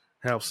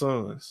 have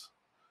sons.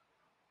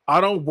 I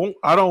don't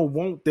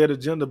want that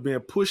agenda being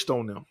pushed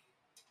on them.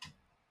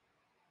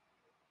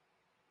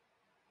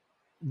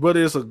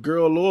 Whether it's a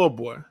girl or a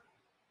boy.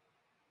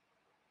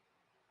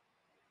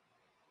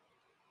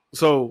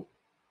 So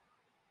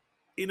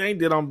it ain't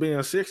that I'm being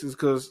sexist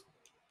because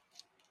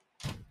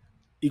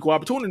equal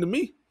opportunity to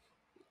me.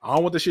 I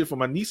don't want the shit for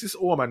my nieces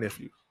or my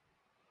nephews.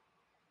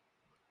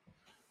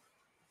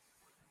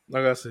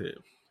 Like I said,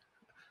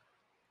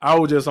 I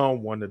was just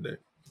on one today.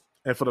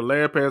 And for the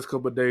last past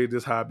couple of days,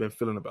 this is how I've been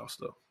feeling about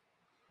stuff.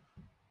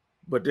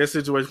 But that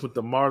situation with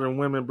the modern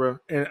women, bro,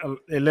 and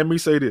let me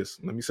say this.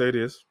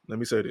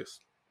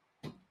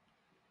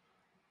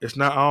 It's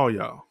not all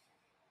y'all.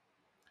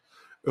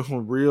 There's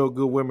some real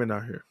good women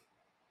out here.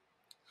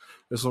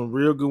 There's some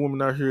real good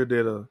women out here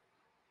that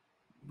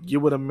get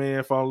with a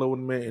man, fall in love with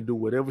a man, and do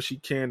whatever she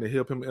can to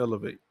help him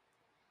elevate.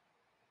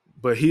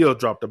 But he'll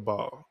drop the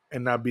ball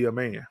and not be a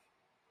man.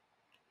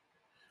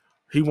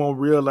 He won't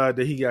realize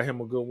that he got him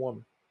a good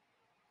woman.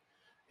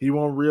 He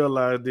won't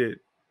realize that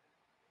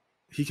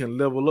he can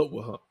level up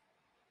with her.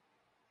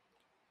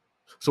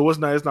 So it's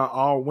not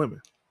all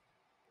women.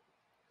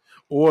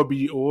 Or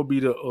be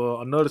the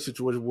another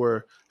situation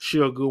where she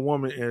a good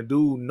woman and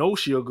dude knows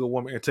she a good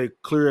woman and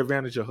take clear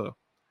advantage of her.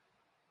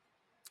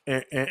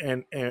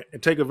 And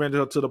take advantage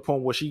of her to the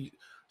point where she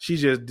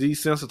just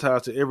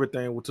desensitized to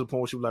everything to the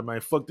point where she was like, man,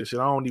 fuck this shit.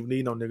 I don't even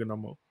need no nigga no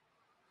more.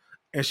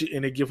 And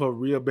it give her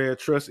real bad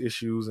trust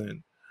issues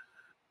and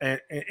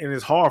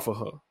it's hard for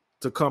her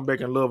to come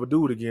back and love a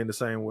dude again the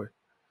same way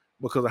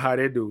because of how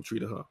that dude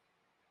treated her.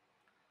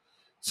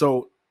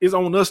 So it's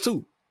on us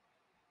too.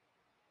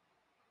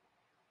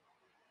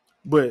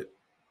 But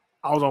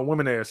I was on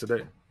women ass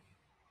today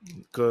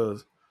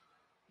because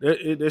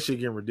that shit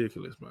getting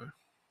ridiculous, man.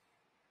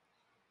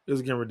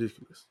 It's getting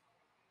ridiculous.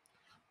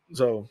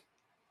 So,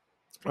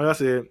 like I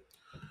said,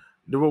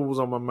 the what was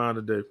on my mind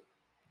today.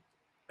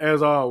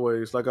 As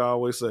always, like I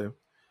always say,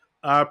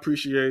 I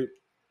appreciate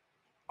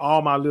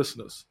all my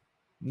listeners,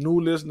 new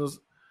listeners,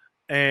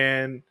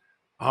 and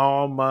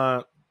all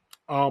my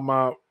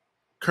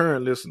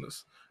current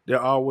listeners. They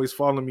always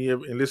follow me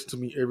and listen to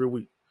me every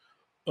week.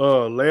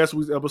 Last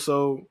week's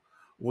episode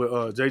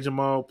with J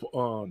Jamal,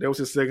 that was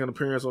his second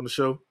appearance on the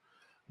show.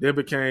 That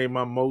became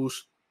my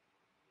most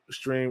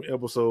streamed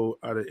episode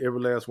out of every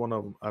last one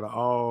of them, out of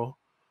all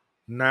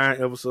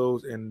 9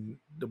 episodes and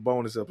the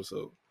bonus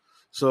episode.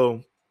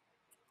 So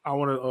I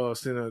want to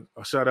send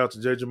a shout out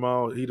to J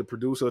Jamal. He the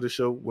producer of the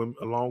show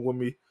along with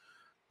me.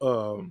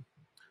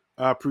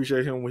 I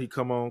appreciate him when he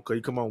come on because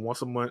he come on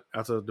once a month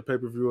after the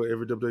pay-per-view of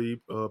every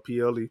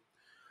WWE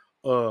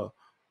PLE.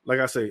 Like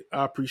I say,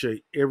 I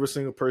appreciate every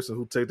single person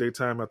who take their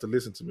time out to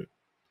listen to me.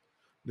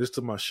 Listen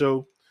to my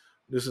show.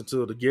 Listen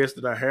to the guests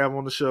that I have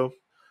on the show.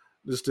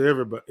 Listen to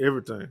everybody,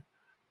 everything.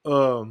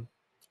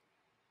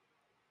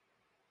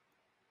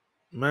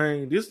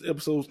 Man, this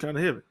episode's kind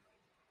of heavy.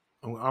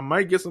 I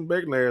might get some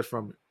backlash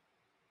from it.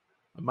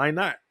 I might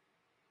not,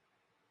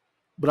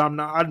 but I'm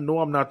not. I know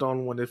I'm not the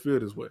only one that feel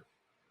this way.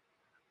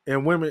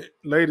 And women,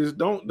 ladies,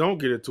 don't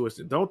get it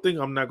twisted. Don't think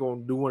I'm not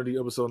gonna do one of these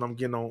episodes. And I'm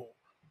getting on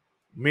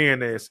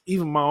man ass,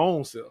 even my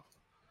own self.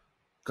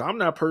 Cause I'm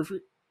not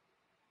perfect.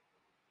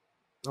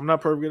 I'm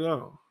not perfect at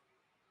all.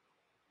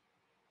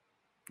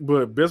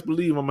 But best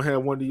believe I'm gonna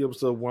have one of these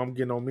episodes where I'm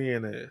getting on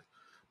men ass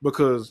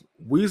because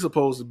we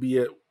supposed to be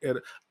at.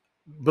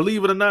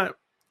 Believe it or not,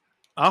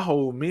 I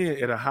hold men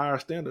at a higher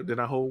standard than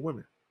I hold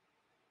women.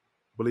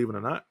 Believe it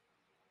or not,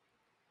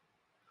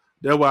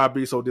 that's why I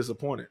be so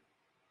disappointed.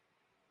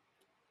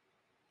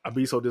 I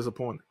be so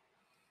disappointed.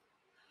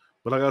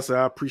 But like I said,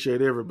 I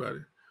appreciate everybody.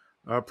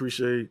 I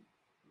appreciate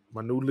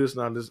my new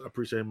listeners. I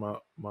appreciate my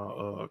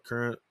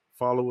current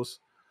followers.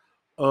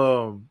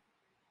 Um,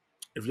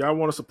 if y'all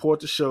want to support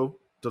the show,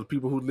 to the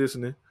people who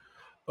listening,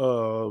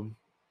 um,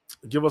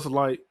 give us a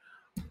like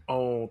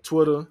on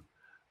Twitter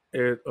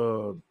at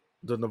the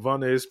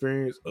Nerdvana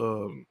Experience,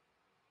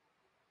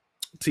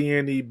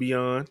 TNE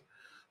Beyond.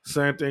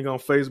 Same thing on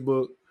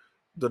Facebook,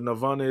 the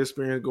Nerdvana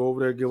Experience. Go over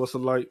there, give us a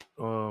like,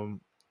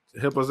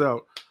 help us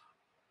out.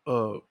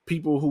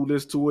 People who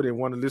listen to it and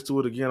want to listen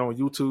to it again on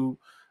YouTube,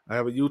 I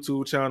have a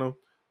YouTube channel,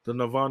 the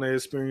Nerdvana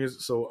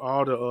Experience. So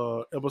all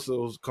the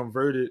episodes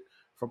converted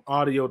from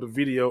audio to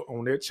video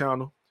on that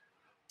channel.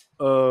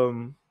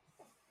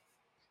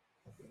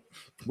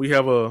 We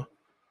have a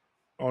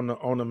on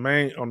the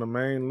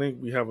main link.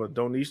 We have a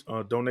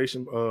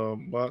donation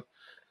box.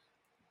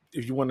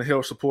 If you want to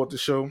help support the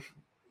show,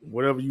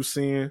 whatever you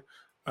seeing,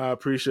 I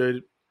appreciate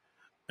it.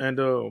 And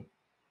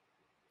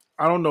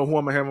I don't know who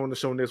I'm gonna have on the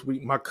show next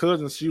week. My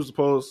cousin, she was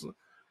supposed to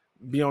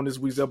be on this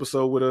week's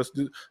episode with us.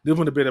 This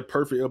would have been a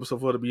perfect episode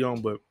for her to be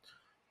on, but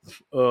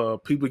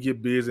people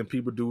get busy and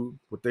people do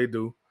what they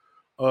do.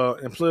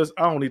 And plus,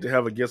 I don't need to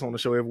have a guest on the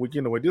show every week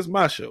anyway. This is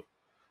my show.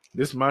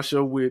 This is my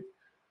show with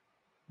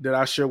that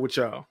I share with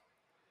y'all.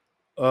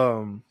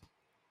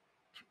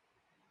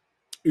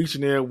 Each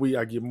and every week,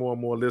 I get more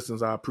and more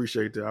listens. I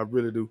appreciate that. I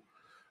really do.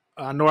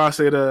 I know I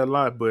say that a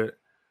lot, but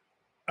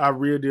I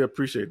really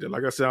appreciate that.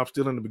 Like I said, I'm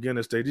still in the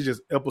beginning stage. It's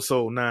just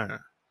episode 9.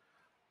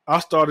 I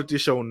started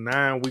this show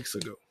 9 weeks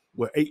ago.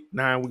 Well,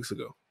 9 weeks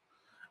ago.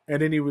 And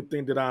didn't even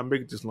think that I'd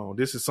make it this long.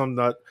 This is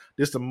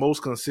this is the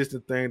most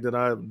consistent thing that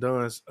I've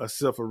done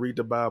except for read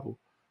the Bible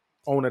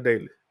on a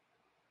daily.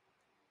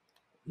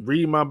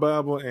 Read my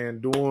Bible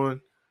and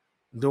doing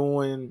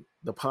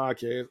the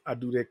podcast. I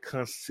do that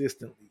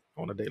consistently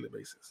on a daily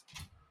basis.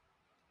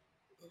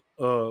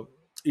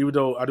 Even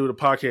though I do the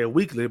podcast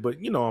weekly, but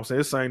you know what I'm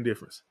saying, it's the same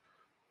difference.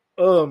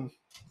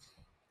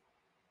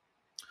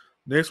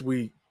 Next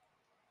week,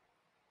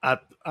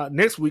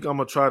 next week I'm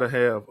gonna try to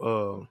have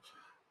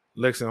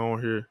Lexi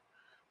on here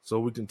so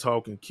we can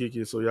talk and kick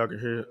it, so y'all can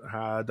hear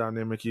how our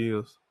dynamic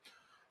is.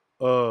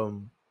 I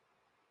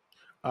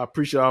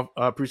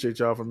appreciate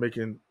y'all for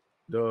making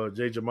the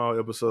J Jamal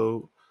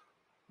episode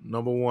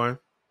number 1.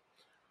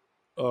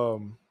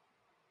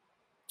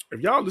 If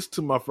y'all listen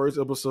to my first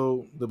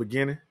episode, the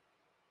beginning,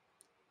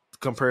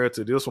 compared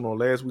to this one on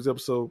last week's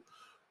episode,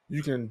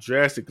 you can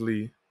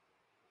drastically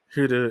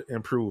hear the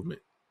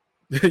improvement.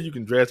 You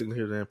can drastically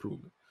hear the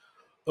improvement.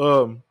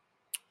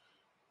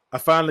 I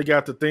finally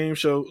got the theme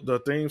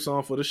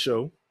song for the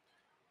show.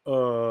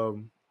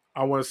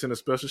 I want to send a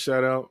special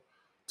shout out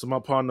to my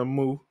partner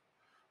Moo.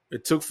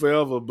 It took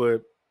forever,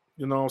 but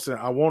you know what I'm saying.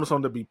 I wanted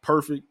something to be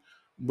perfect,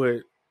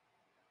 but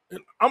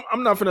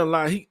I'm not finna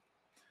lie.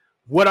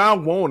 What I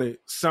wanted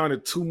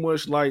sounded too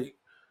much like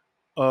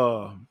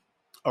a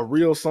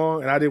real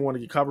song, and I didn't want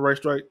to get copyright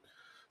strike.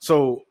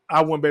 So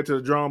I went back to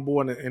the drawing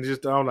board and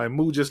just I was like,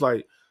 Moo, just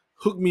like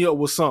hook me up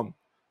with something.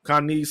 I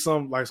need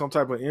some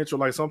type of intro,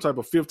 like some type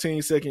of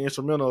 15-second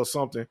instrumental or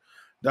something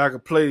that I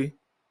could play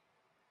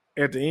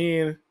at the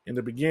end and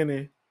the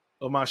beginning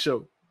of my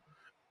show.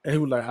 And he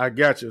was like, I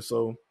got you.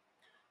 So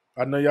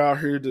I know y'all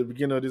heard the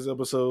beginning of this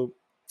episode.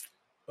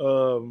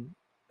 And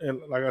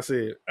like I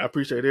said, I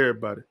appreciate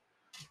everybody.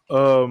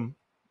 I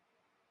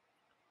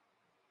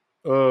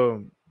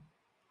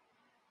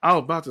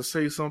was about to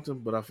say something,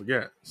 but I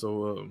forgot.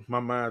 So my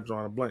mind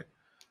drawing a blank.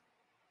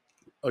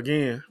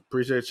 Again,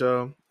 appreciate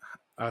y'all.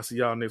 I'll see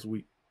y'all next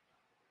week.